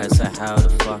surprise. Like, how the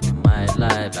fuck am I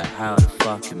alive? Like, how the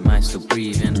fuck am I still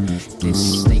breathing?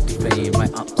 This snake flame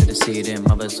right up to the ceiling.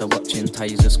 Mothers are watching,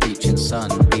 tires are screeching. Sun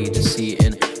be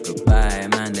deceiving. Goodbye,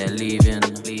 man, they're leaving.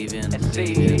 Leaving,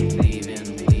 leaving,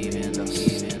 leaving, leaving.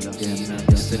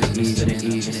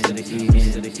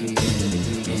 To the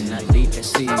evening, that deep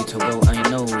sea to roll, I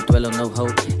know, dwell on no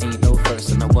hope, ain't no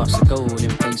first and I wash the gold,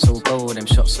 in pain so bold, them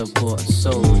shots so bought and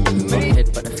sold, not head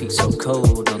but the feet so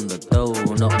cold, on the dough,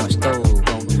 not much dough,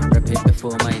 won't rep it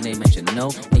before my name and you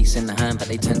know, ace in the hand but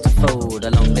they tend to fold,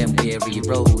 along them weary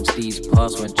roads, these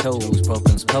paths weren't chose,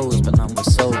 problems posed but none were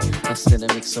sold, that's in a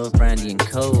mix of brandy and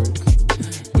coke.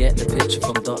 Get the picture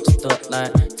from dot to dot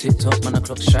like tick-tock, man, the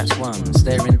clock strikes one.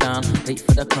 Staring down, wait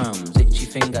for the crumbs. Itchy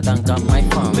finger done gun my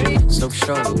thumb. So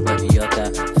stroll, whether you're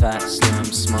that fat, slim,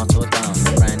 smart or dumb.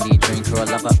 Brandy drinker or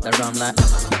love up the rum like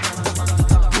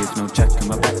with no jack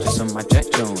on my back, just on my Jack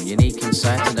Jones. Unique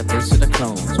insight in the face of the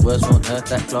clones. Words won't hurt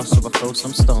that gloss, so I throw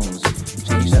some stones.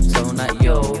 Change that tone like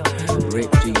yo.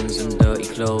 Ripped jeans and dirty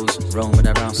clothes. Roaming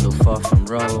around so far from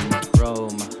Rome.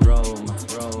 Rome, Rome,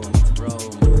 Rome,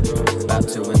 Rome. Back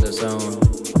to in the zone,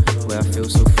 where I feel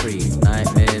so free.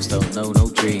 Nightmares don't know no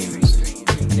dreams.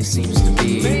 And it seems to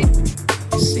me,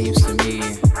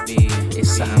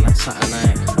 it's something like something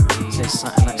like. Say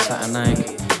something like something like.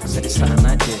 Say it's something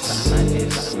like this, something like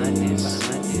this, something like this,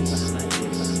 something like this,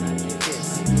 something like this,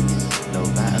 something like this. No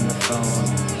bat on the phone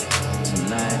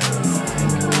tonight.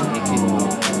 Make it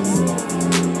home.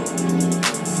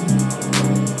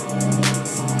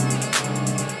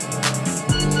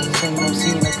 Same old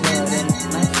scene occurred in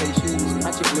night face shoes,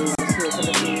 magic blue, and still to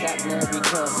the blue that blurry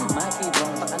curve. Might be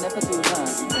wrong, but I never do learn.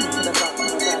 To the dark, from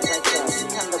the dark I turn.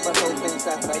 Candle but opens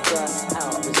after I burn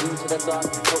out. Resume to the dark,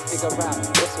 don't figure out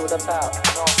what's all about.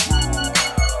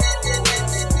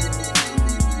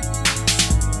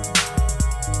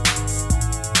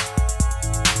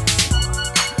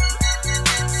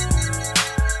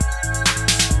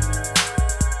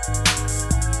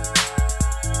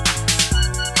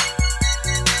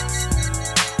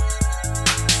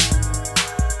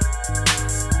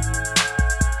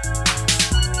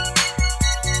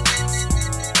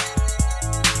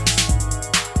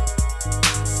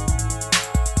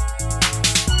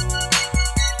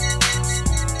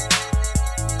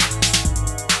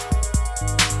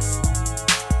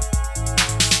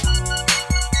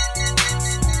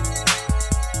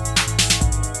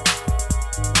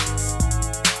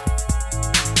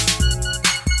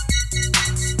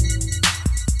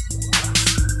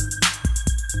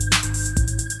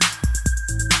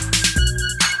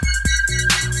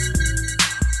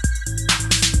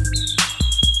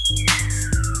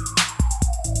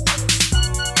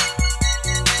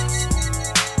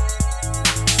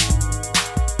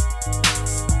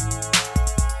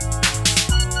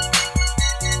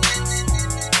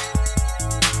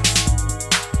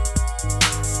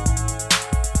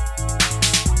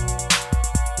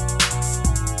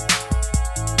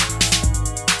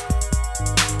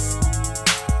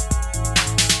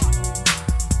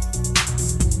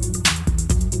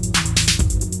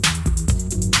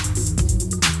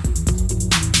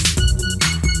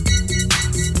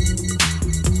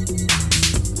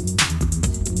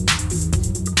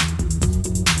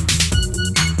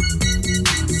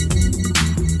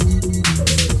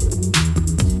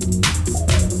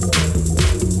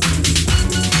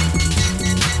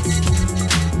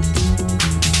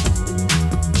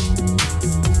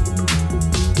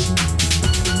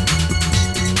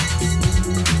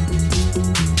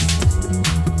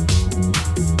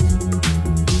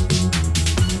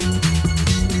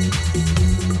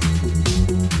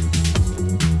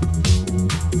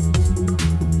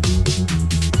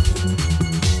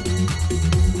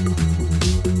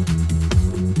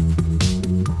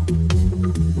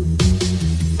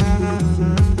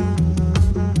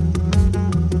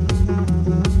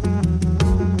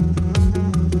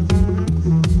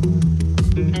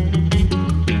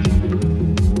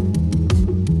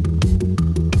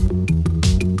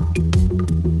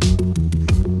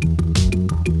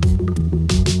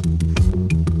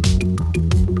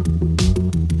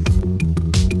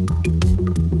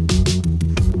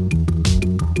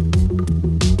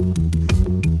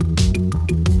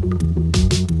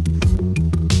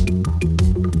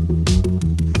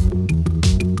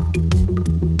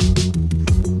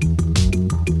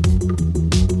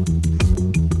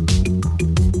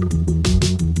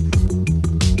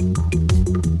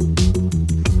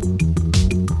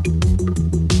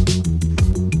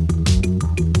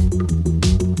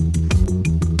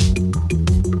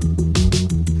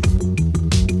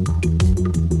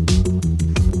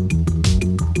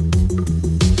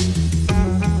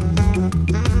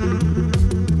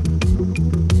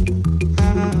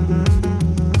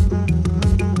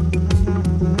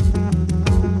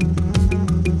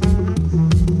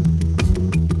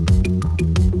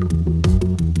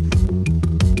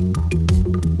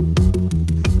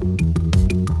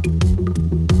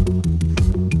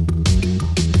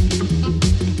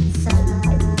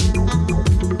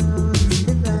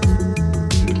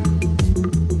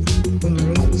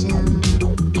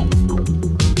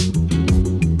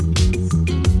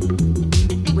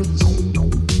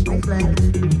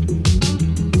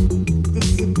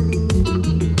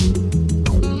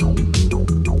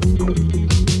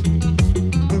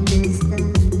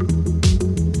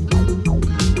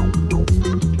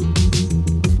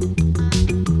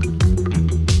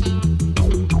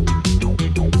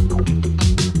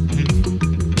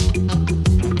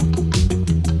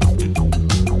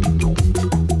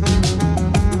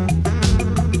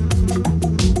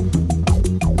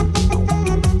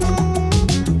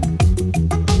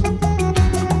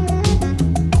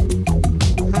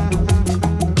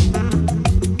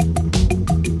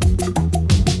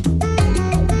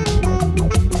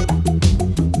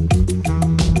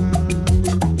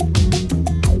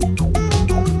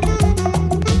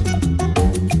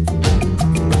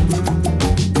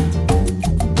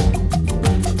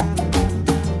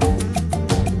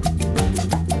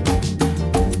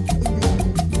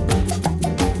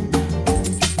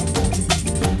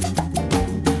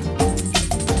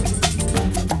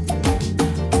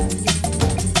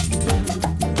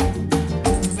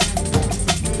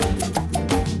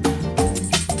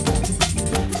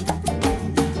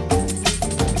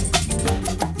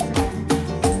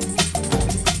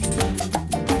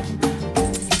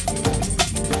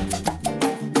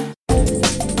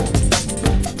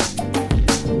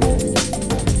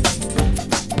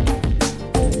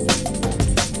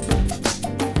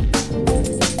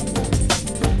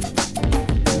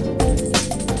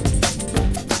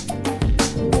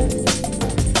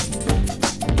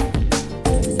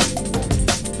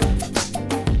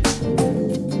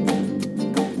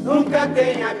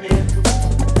 tenha medo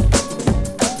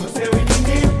do seu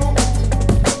inimigo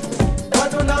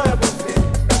quando não é você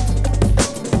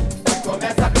que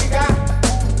começa a brigar.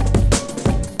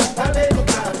 Tá meio no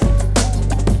canto,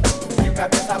 de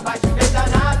cabeça baixa e bem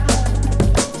danado.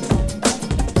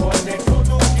 Pois nem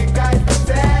tudo que cai do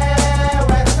céu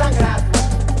é sagrado.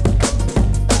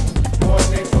 Pois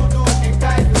nem tudo que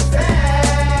cai do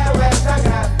céu é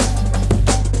sagrado.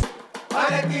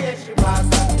 Olha que este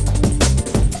passa.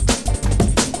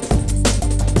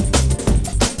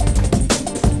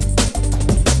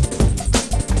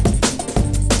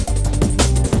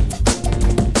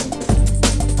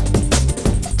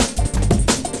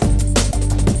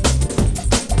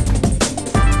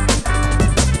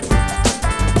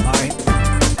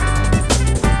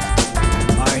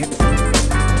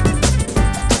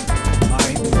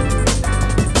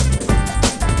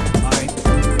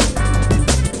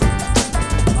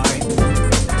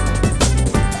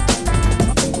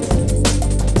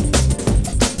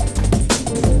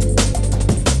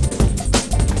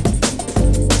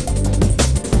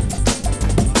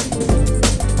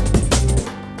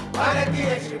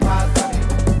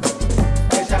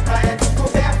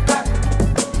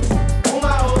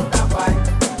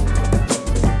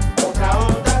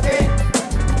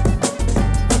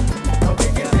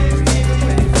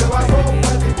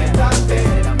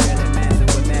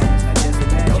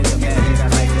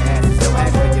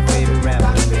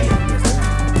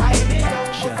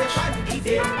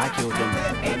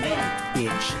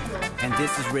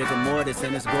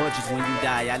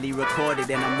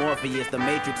 The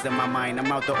matrix in my mind,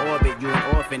 I'm out the orbit, you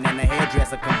an orphan and a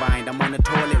hairdresser combined. I'm on the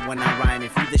toilet when I rhyme.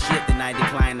 If you the shit, then I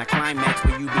decline. I climax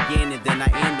where you begin and then I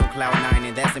end on cloud 9.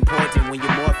 And that's important when you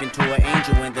morph into an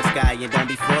angel in the sky. And don't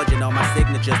be forging all my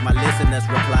signatures, my listeners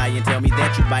reply and tell me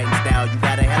that you biting style. You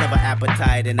got a hell of an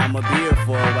appetite and I'm a beer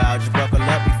for a while. Just buckle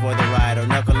up before the ride or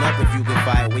knuckle up if you can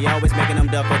fight. We always making them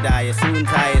duck or die. A suit and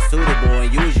tie is suitable,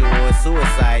 unusual is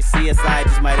suicide. CSI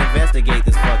just might investigate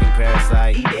this fucking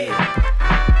parasite. He did.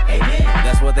 Amen.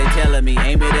 That's what they telling me.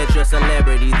 Aim it at your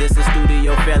celebrity. This is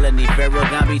studio felony. Pharaoh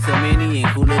got me too many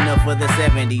and cool enough for the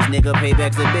 70s. Nigga,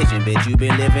 payback's a bitch. And bitch, you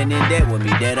been living in debt with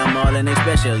me. Dead, I'm all in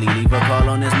especially. Leave a call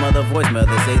on his mother voicemail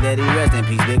to say that he rest in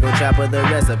peace. Big ol' chopper the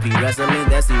recipe. Wrestling,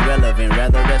 that's irrelevant.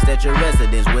 Rather rest at your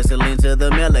residence. Whistling to the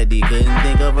melody. Couldn't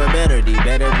think of a better D.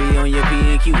 Better be on your P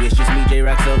and Q. It's just me,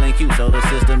 J-Rock, Soul and Q. Solar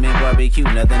system and barbecue.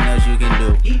 Nothing else you can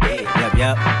do. He did.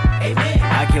 Yup. Amen.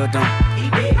 I killed him. He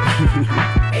did.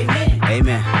 Amen.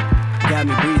 Amen. Got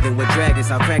me breathing with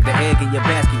dragons. I'll crack the egg in your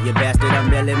basket, you bastard. I'm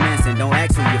Marilyn Manson. Don't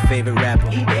ask who your favorite rapper.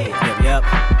 He did. Yup.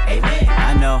 Amen.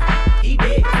 I know. He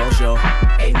did. For sure.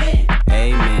 Amen.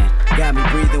 Amen. Got me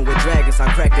breathing with dragons. I'll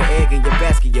crack the egg in your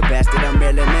basket, you bastard. I'm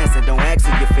Marilyn Manson. Don't ask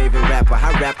who your favorite rapper.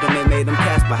 I rapped them and made them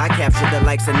Casper. I captured the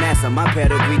likes of NASA. My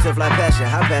pedigree to fly pasture.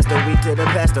 I passed the week to the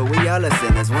pastor. We all are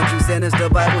sinners. Once you sentence the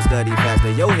Bible study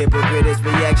faster. Yo, hypocrite is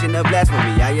reaction to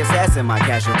blasphemy. I assassin my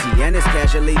casualty and it's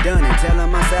casually done. And tell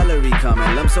him my salary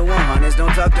coming. Lump so 100s.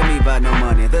 Don't talk to me about no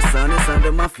money. The sun is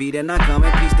under my feet and I come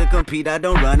in peace to compete. I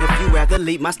don't run. If you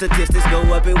athlete, my statistics go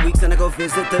up in weeks and I go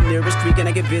visit the nearest creek and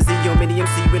I get busy. Yo, mini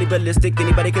MC really ballistic.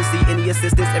 Anybody can see any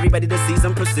assistance. Everybody that sees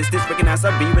I'm persistent. Recognize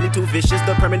I be really too vicious.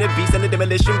 The permanent beast and the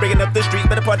demolition. Bringing up the street.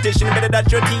 Better partition. Better dot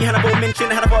your T. Hannibal mention.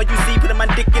 Hannibal you see. Putting my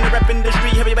dick in the rap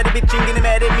industry. Everybody bitching. Getting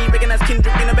mad at me. Recognize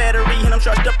Kendrick in a battery. And I'm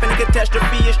charged up in a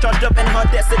catastrophe. It's charged up in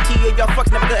audacity. And y'all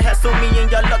fucks never gonna hassle me. And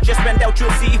y'all luck just ran out.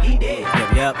 You'll see. He did.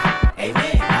 Yup.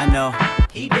 Amen. I know.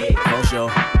 He did. For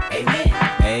sure. Amen.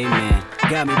 Amen.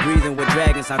 Got me breathing with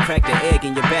dragons. I'll crack the egg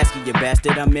in your basket, you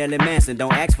bastard. I'm Marilyn Manson.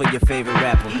 Don't ask for your favorite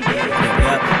rapper. He did.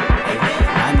 Yup. Amen.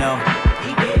 I know.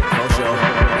 He did. For sure.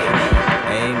 Amen.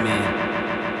 Amen.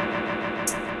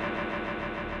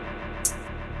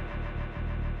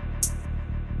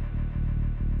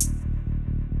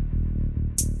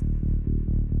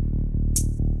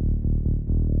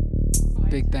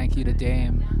 Big thank you to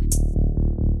Dame.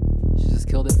 She just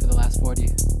killed it for the last 40.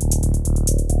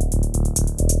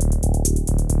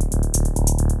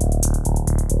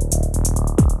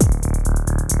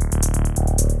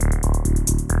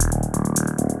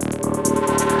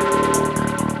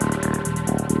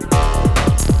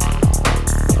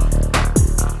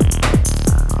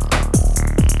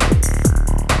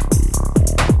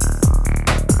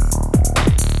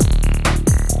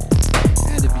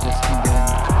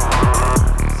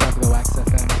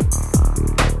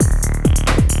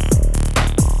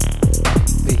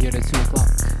 Be here till 2 o'clock.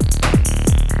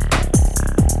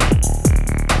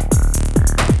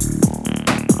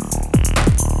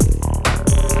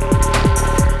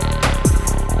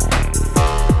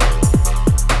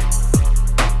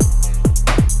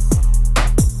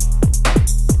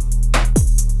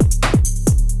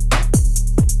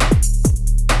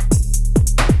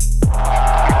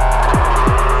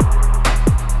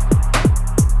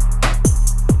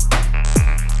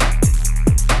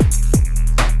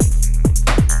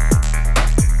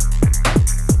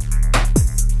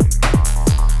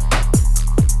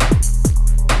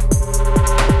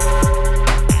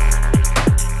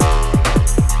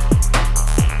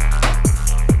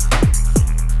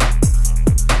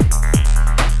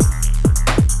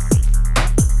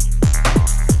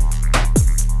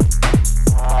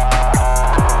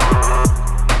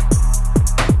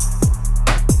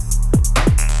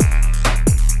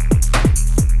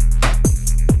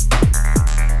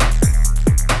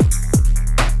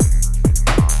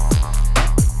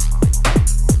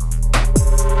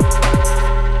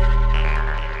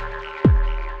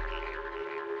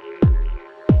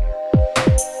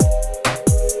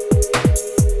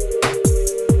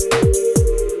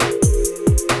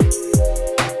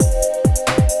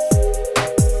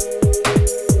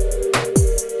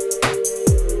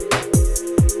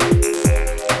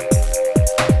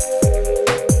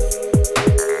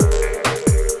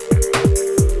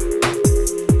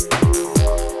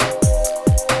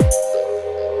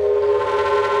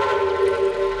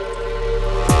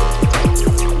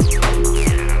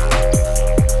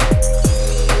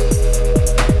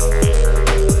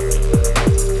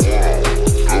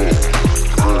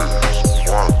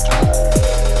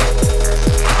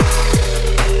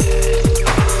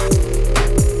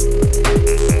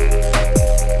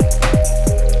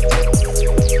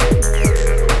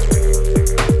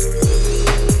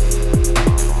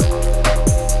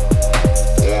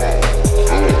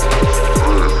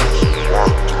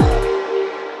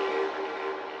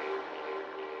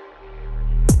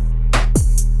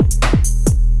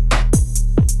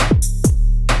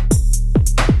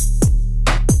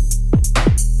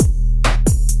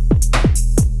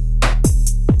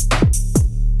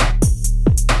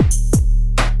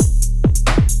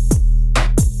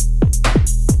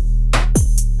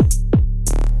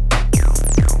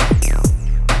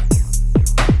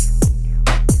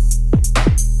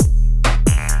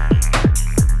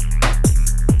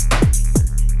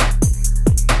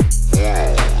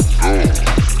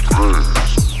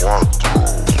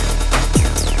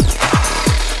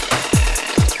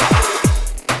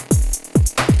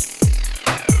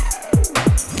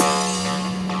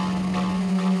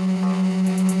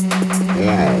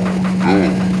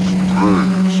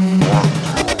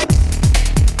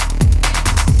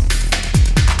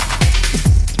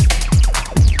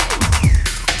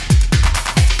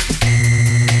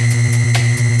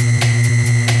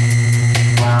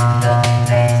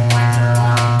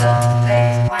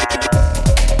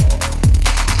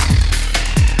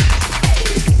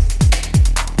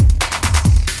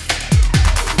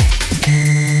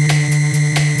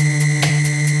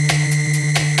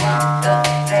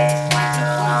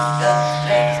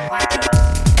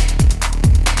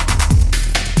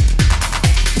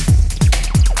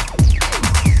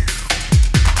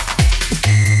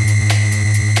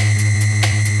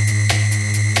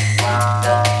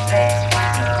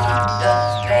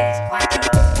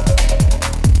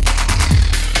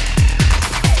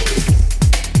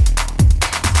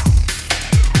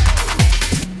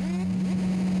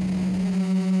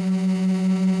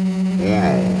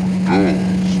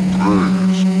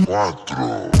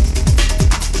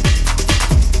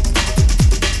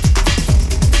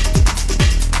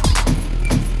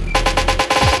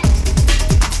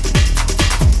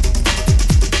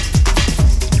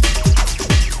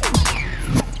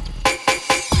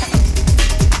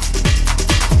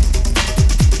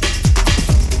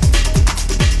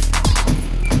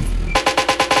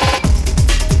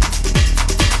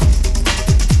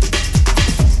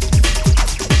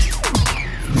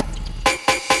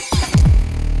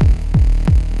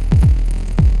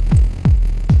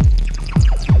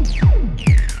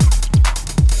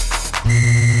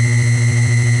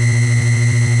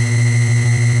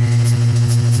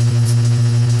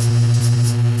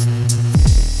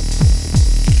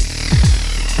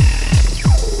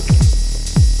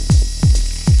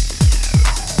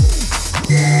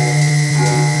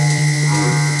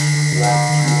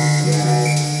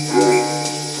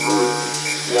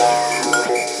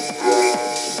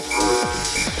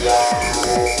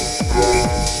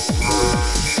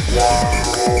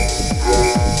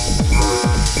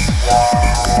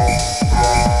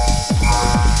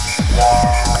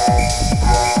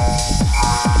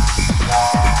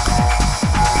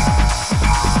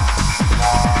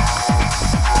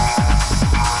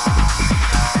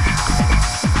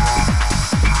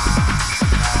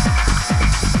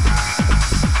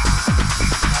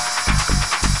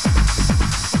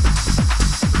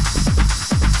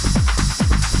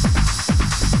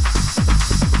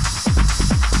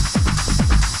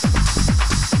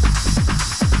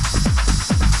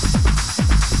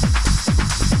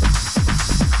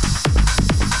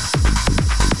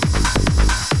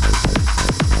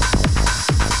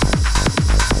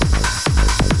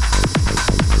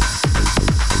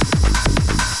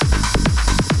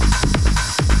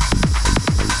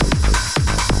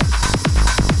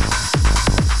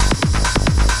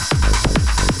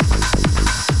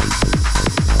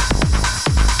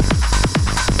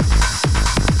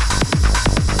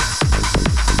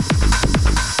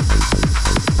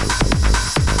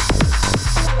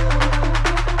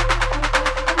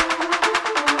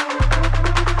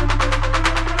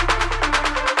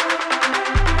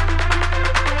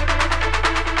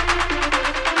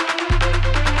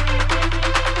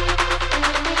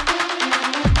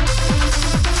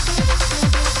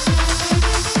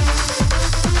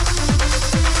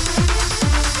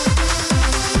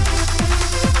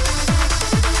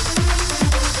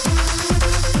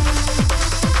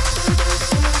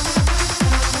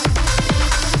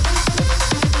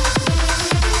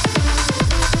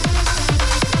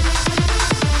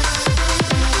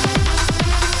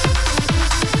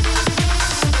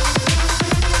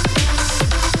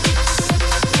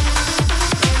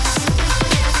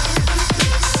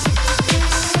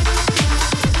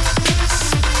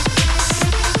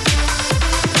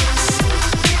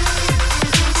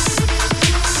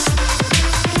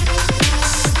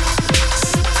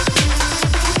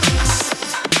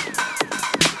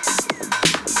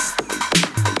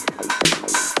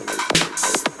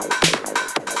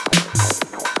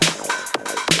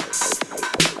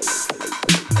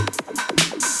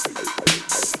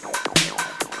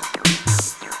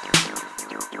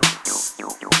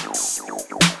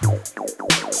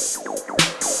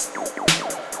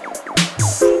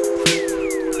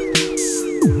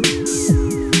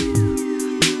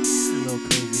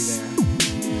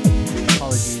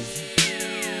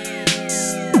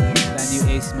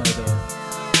 Bass Modo.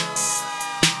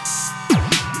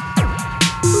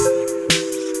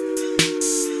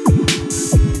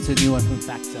 It's a new one from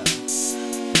Factor.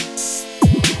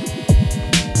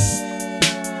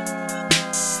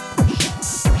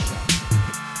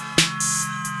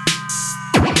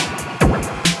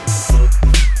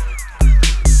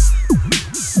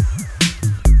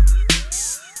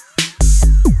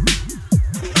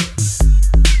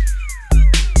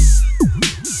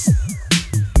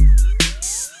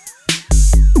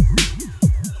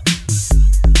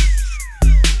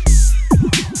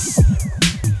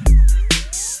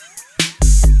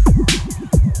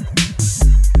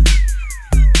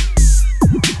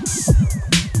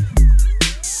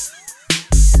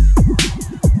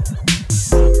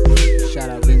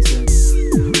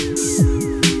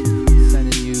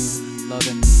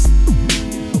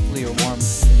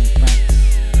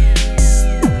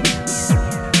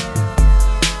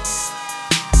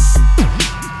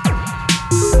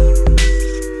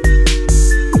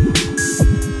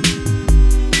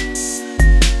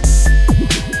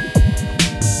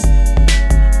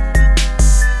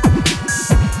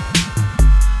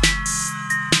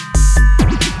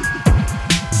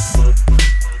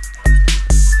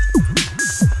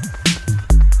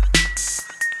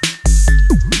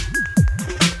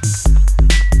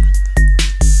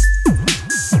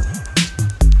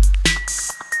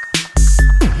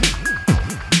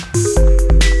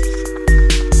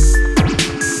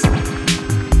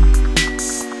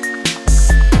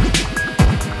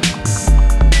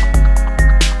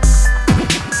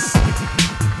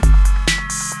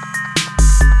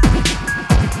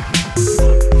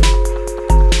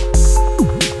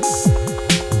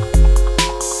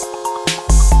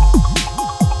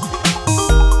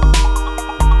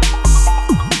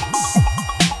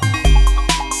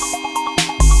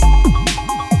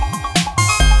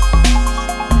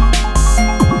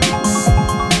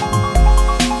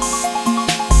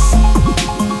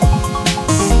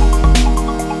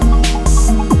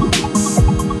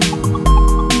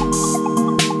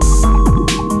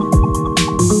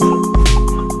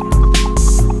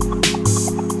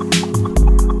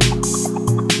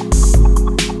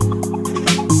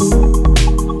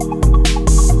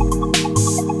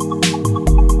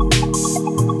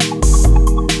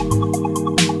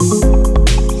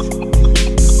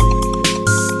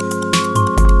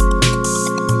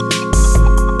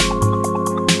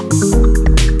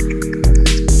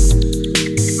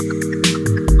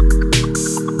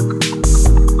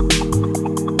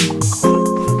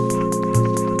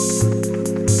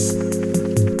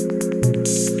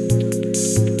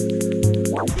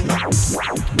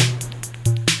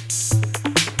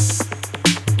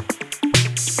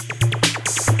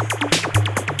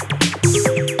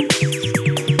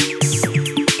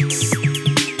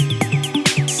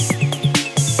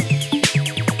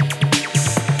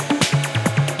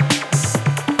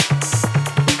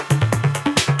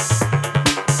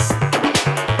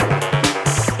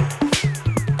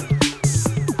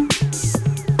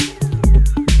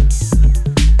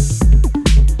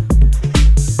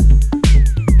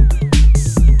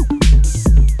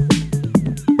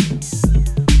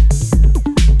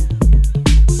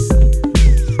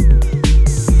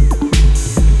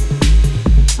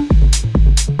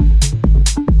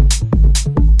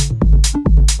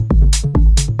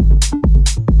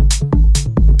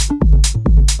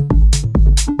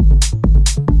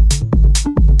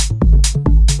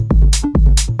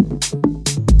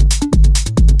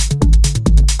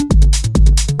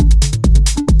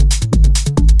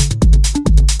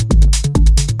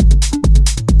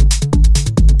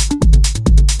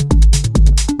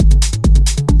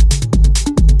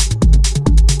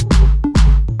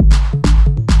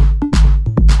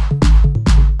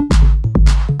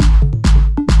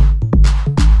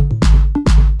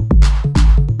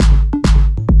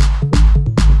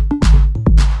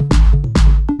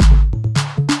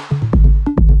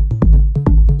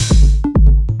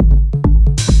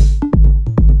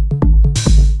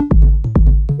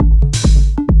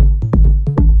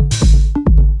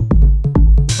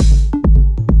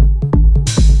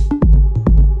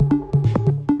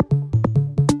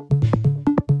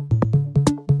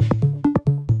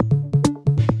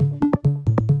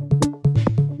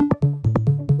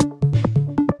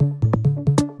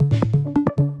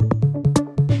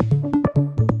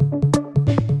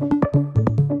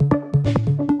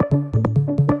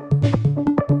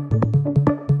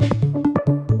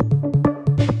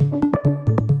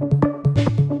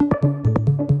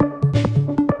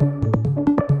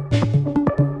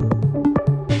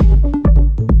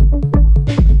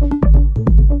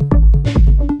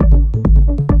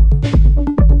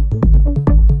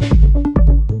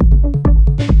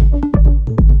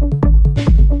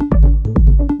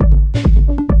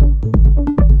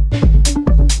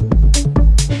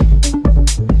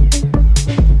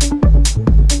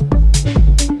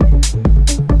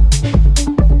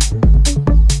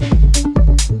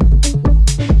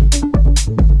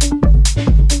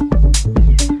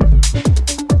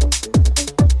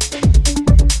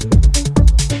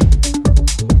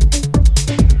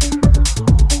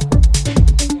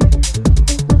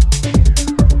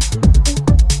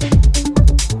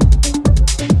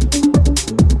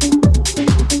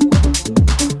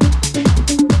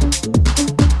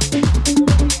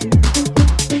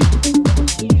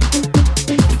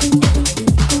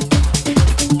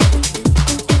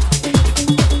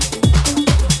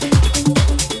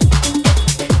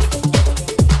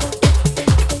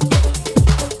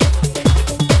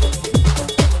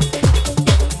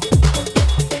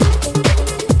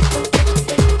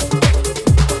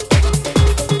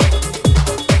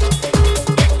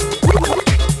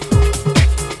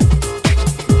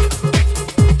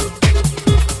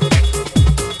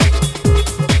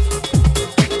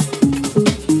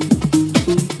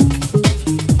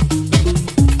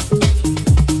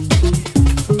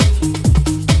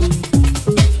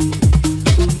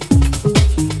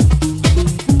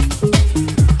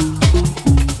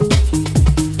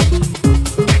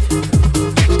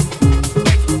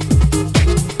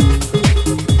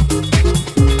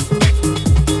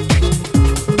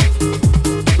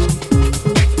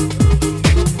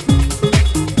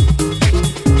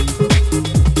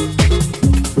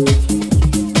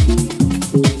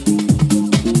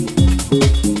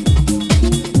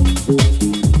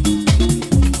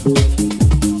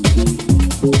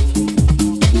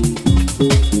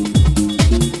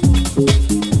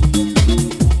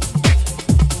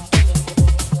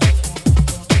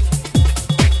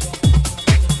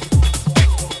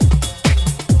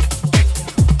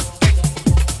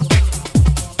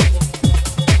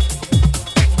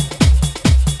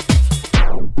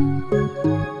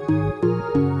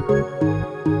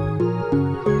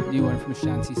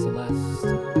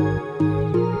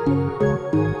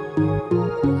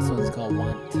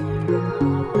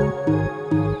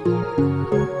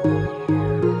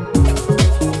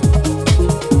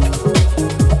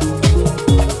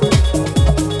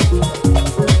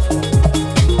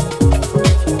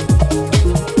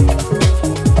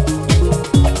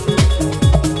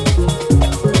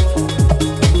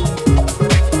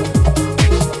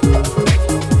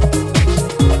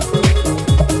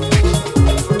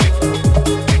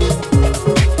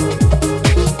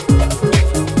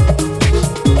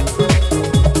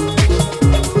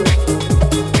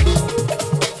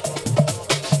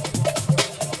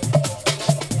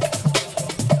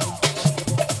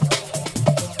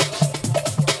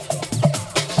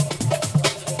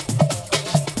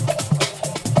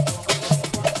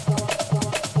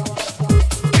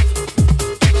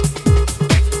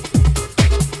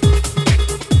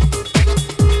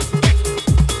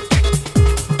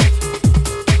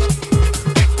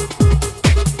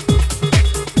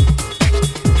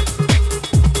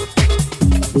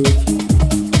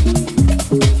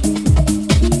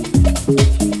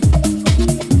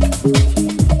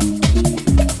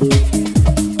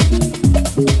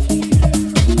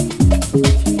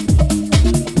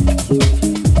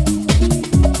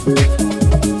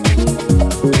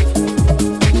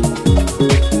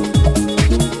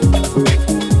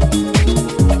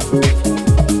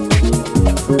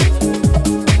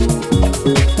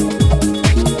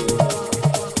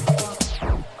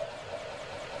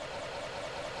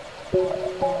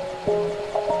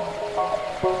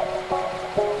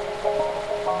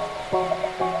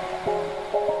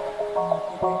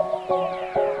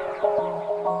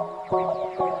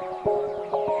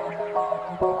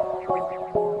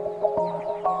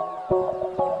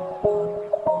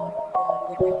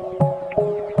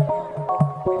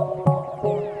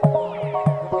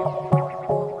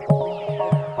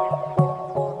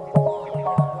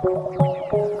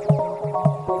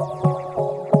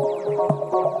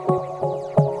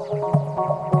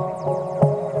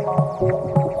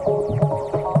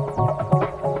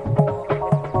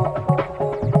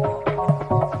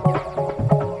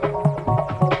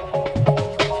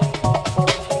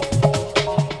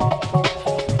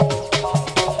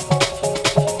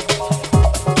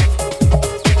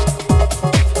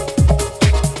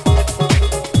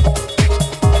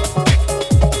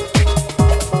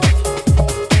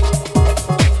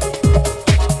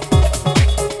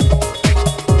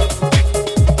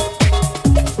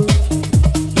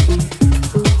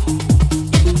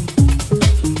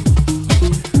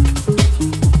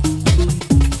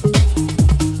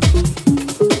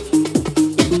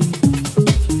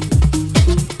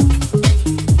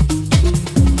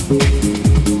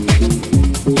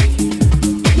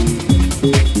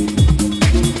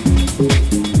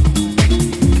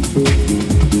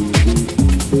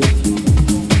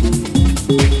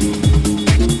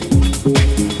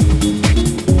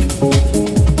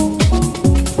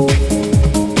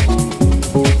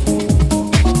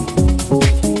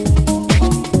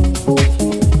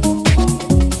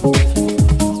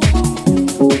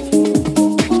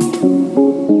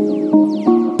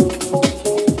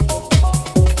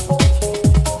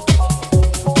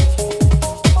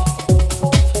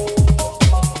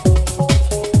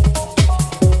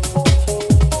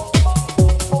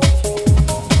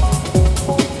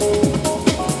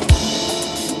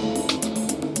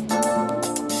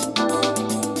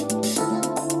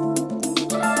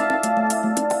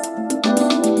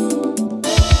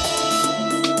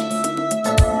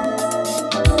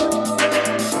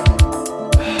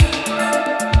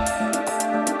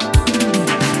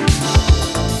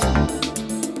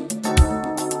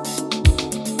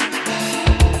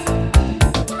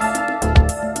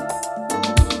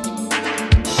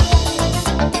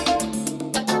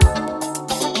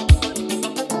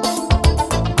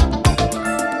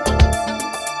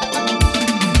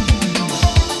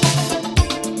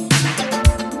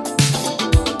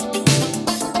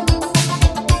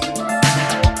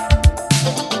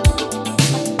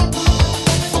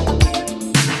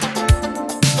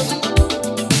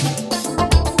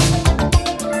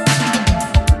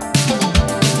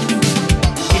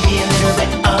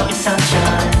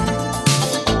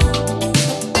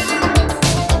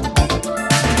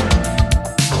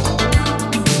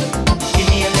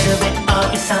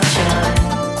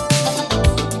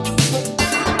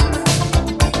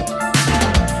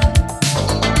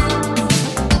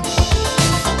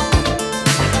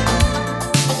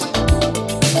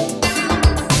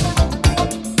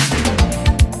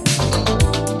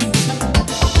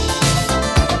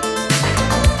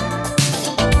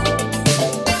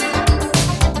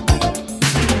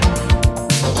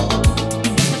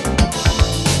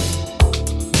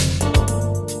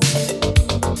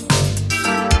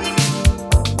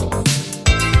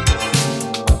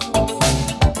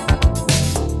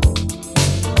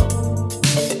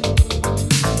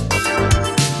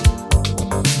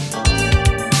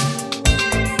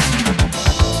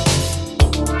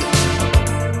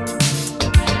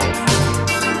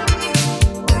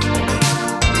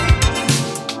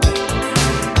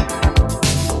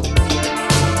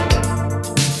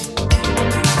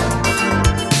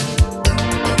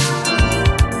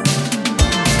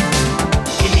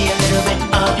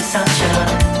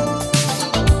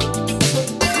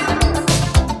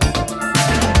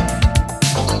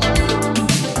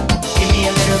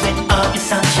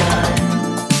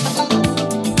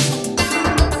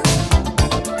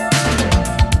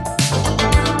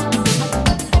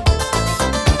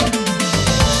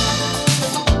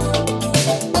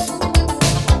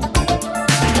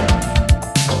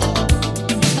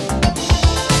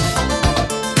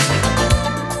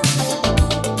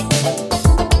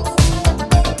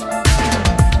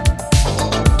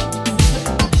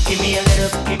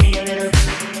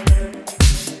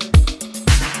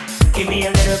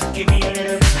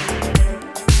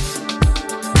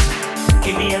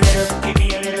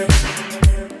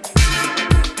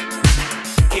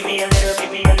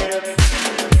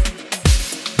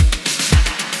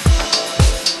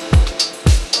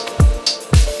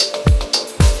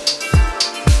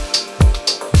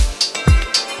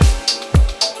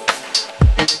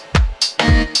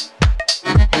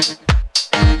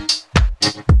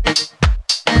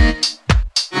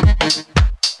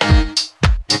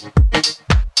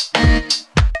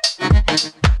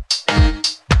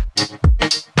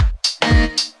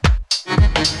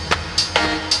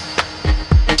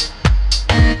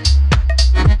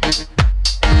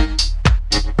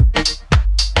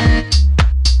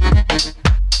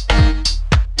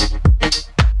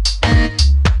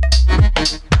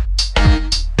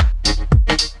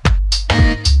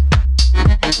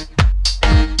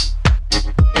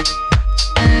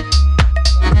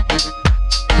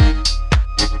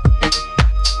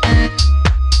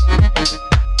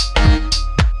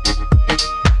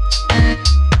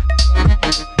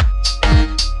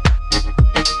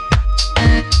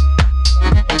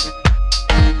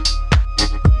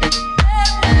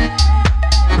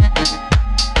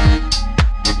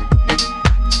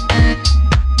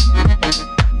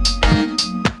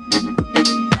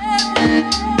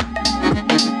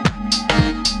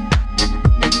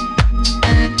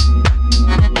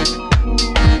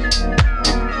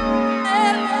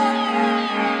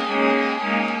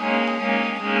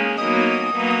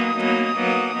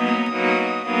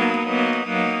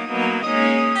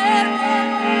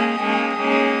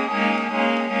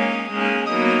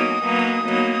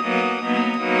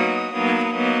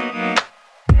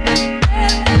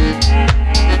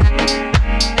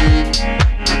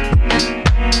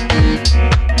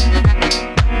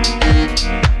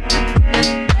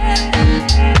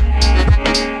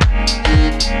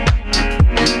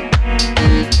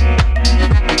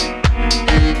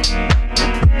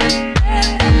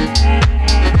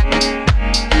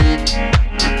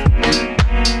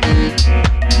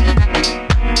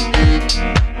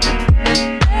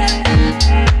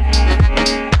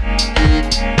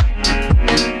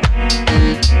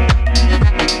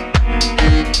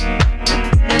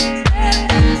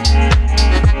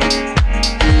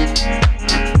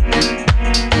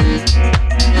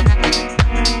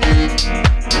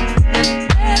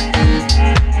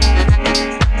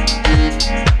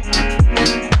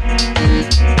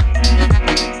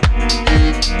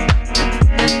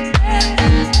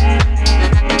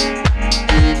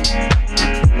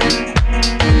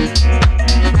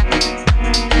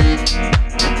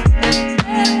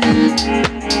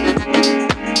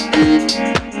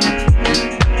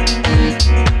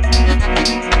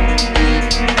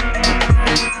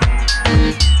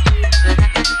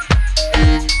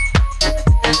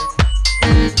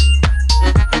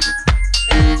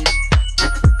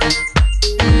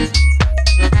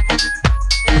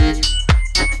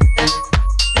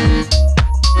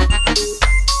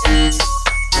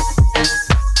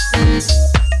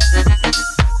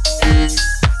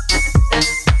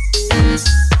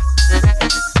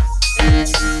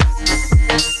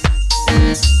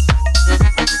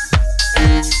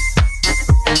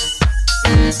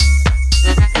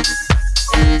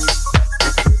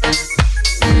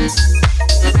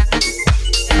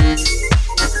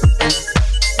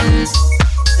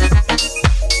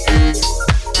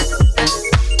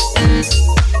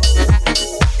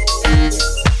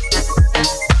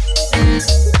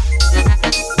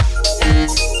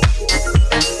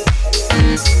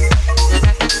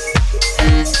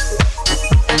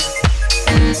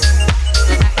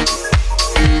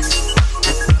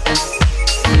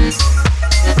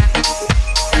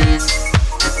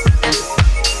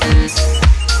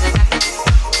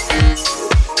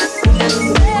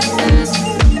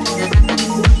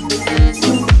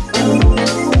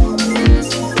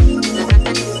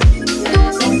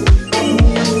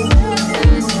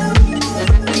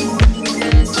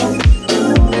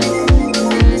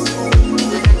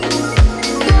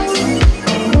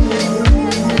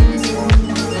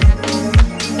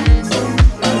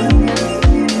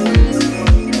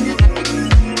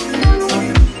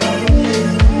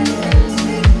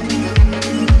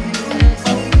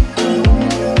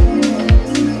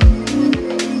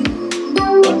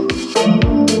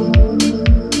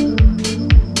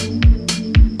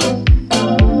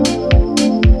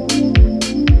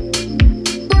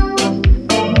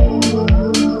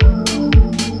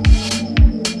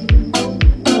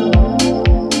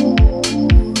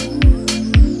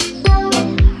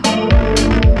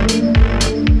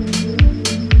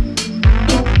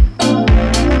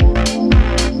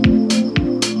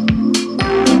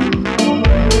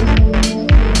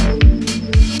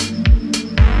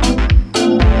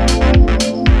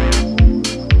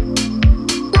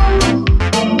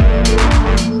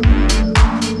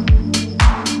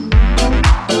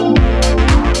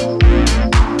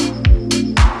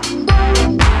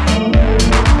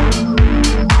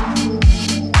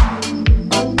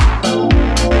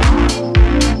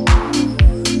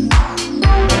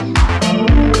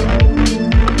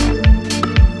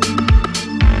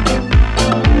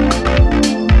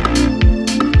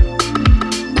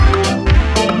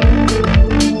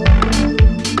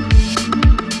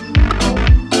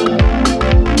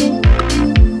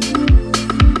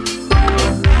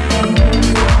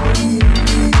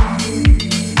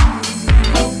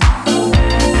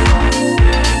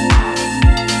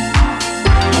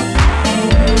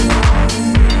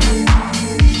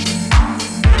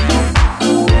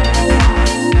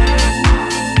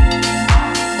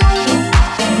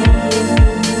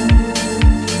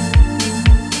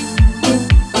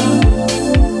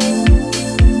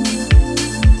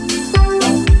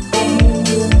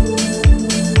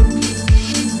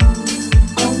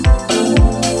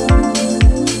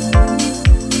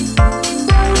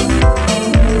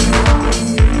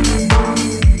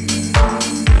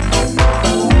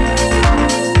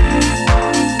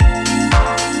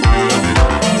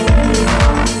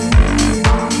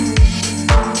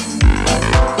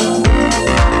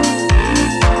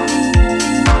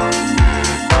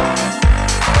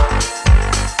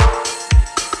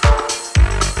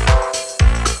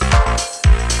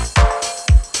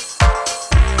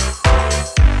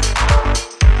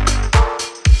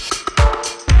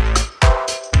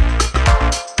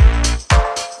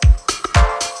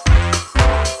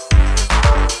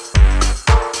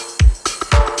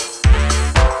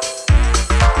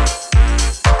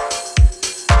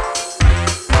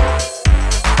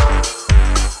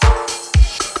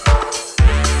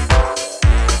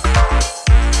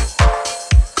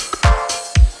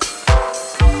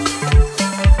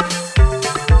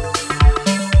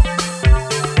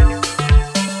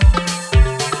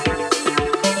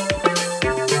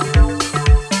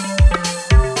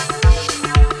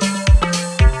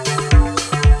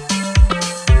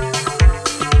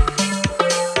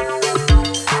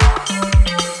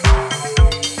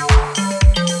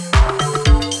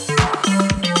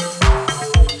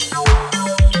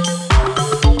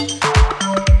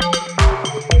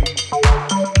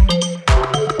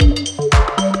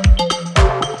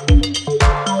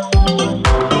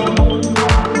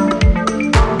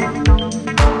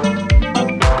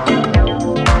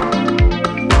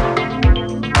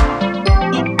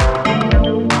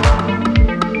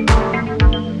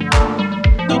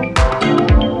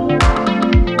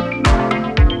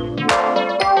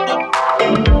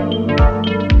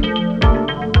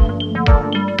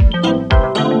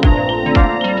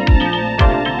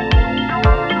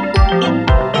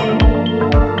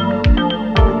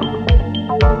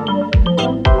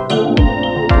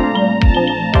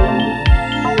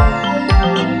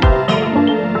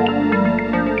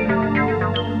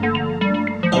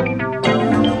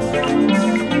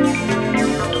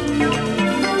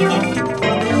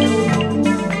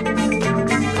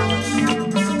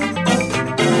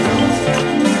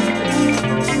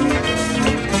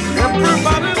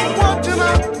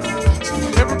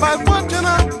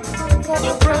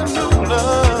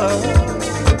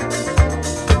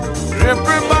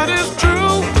 Everybody's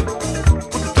true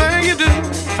with the thing you do.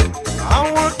 I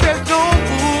won't get no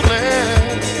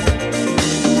fooling.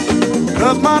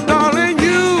 'Cause my darling,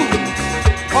 you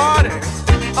party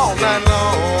all night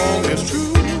long. It's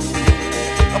true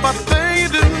about the thing you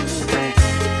do,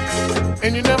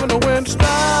 and you never know when to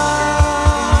stop.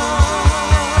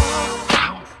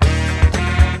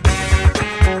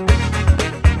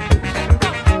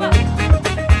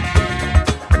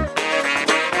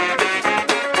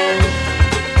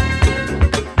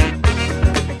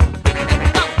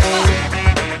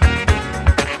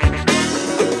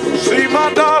 See, my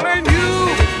darling, you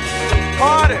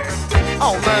party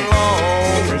all night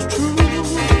long. It's true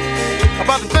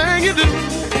about the thing you do,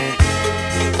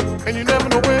 and you never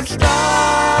know when to stop.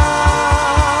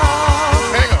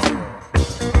 Hang on,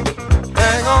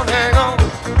 hang on, hang on.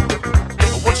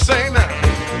 What you say now?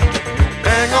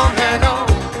 Hang on, hang on,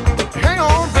 hang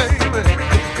on, baby.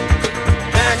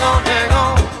 Hang on, hang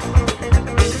on,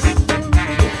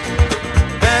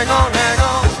 hang on, hang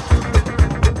on.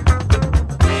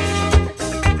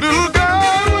 Little girl,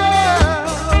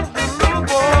 little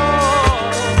boy.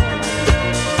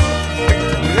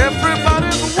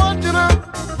 Everybody's watching up.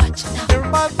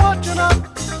 Everybody's watching up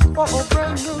for a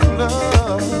brand new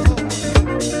love.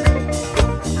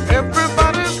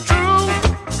 Everybody's true,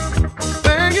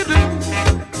 thing you do.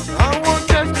 I won't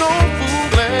get no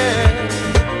fooling.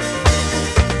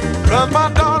 'Cause my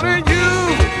darling, you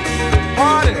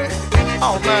party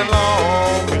all night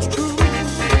long. It's true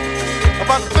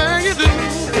about the thing you do,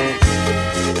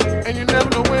 and you never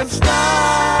know when to stop.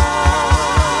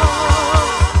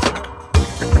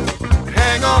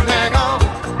 Hang on, hang on.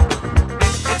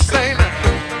 Say now.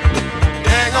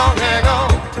 Hang on, hang on.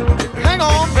 Hang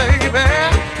on, baby.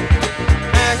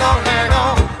 Hang on, hang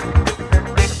on.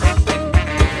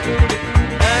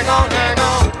 Hang on, hang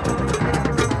on.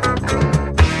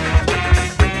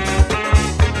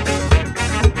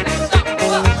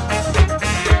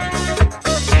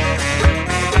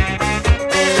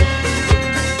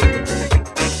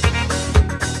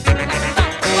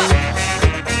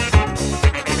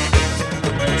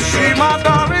 See my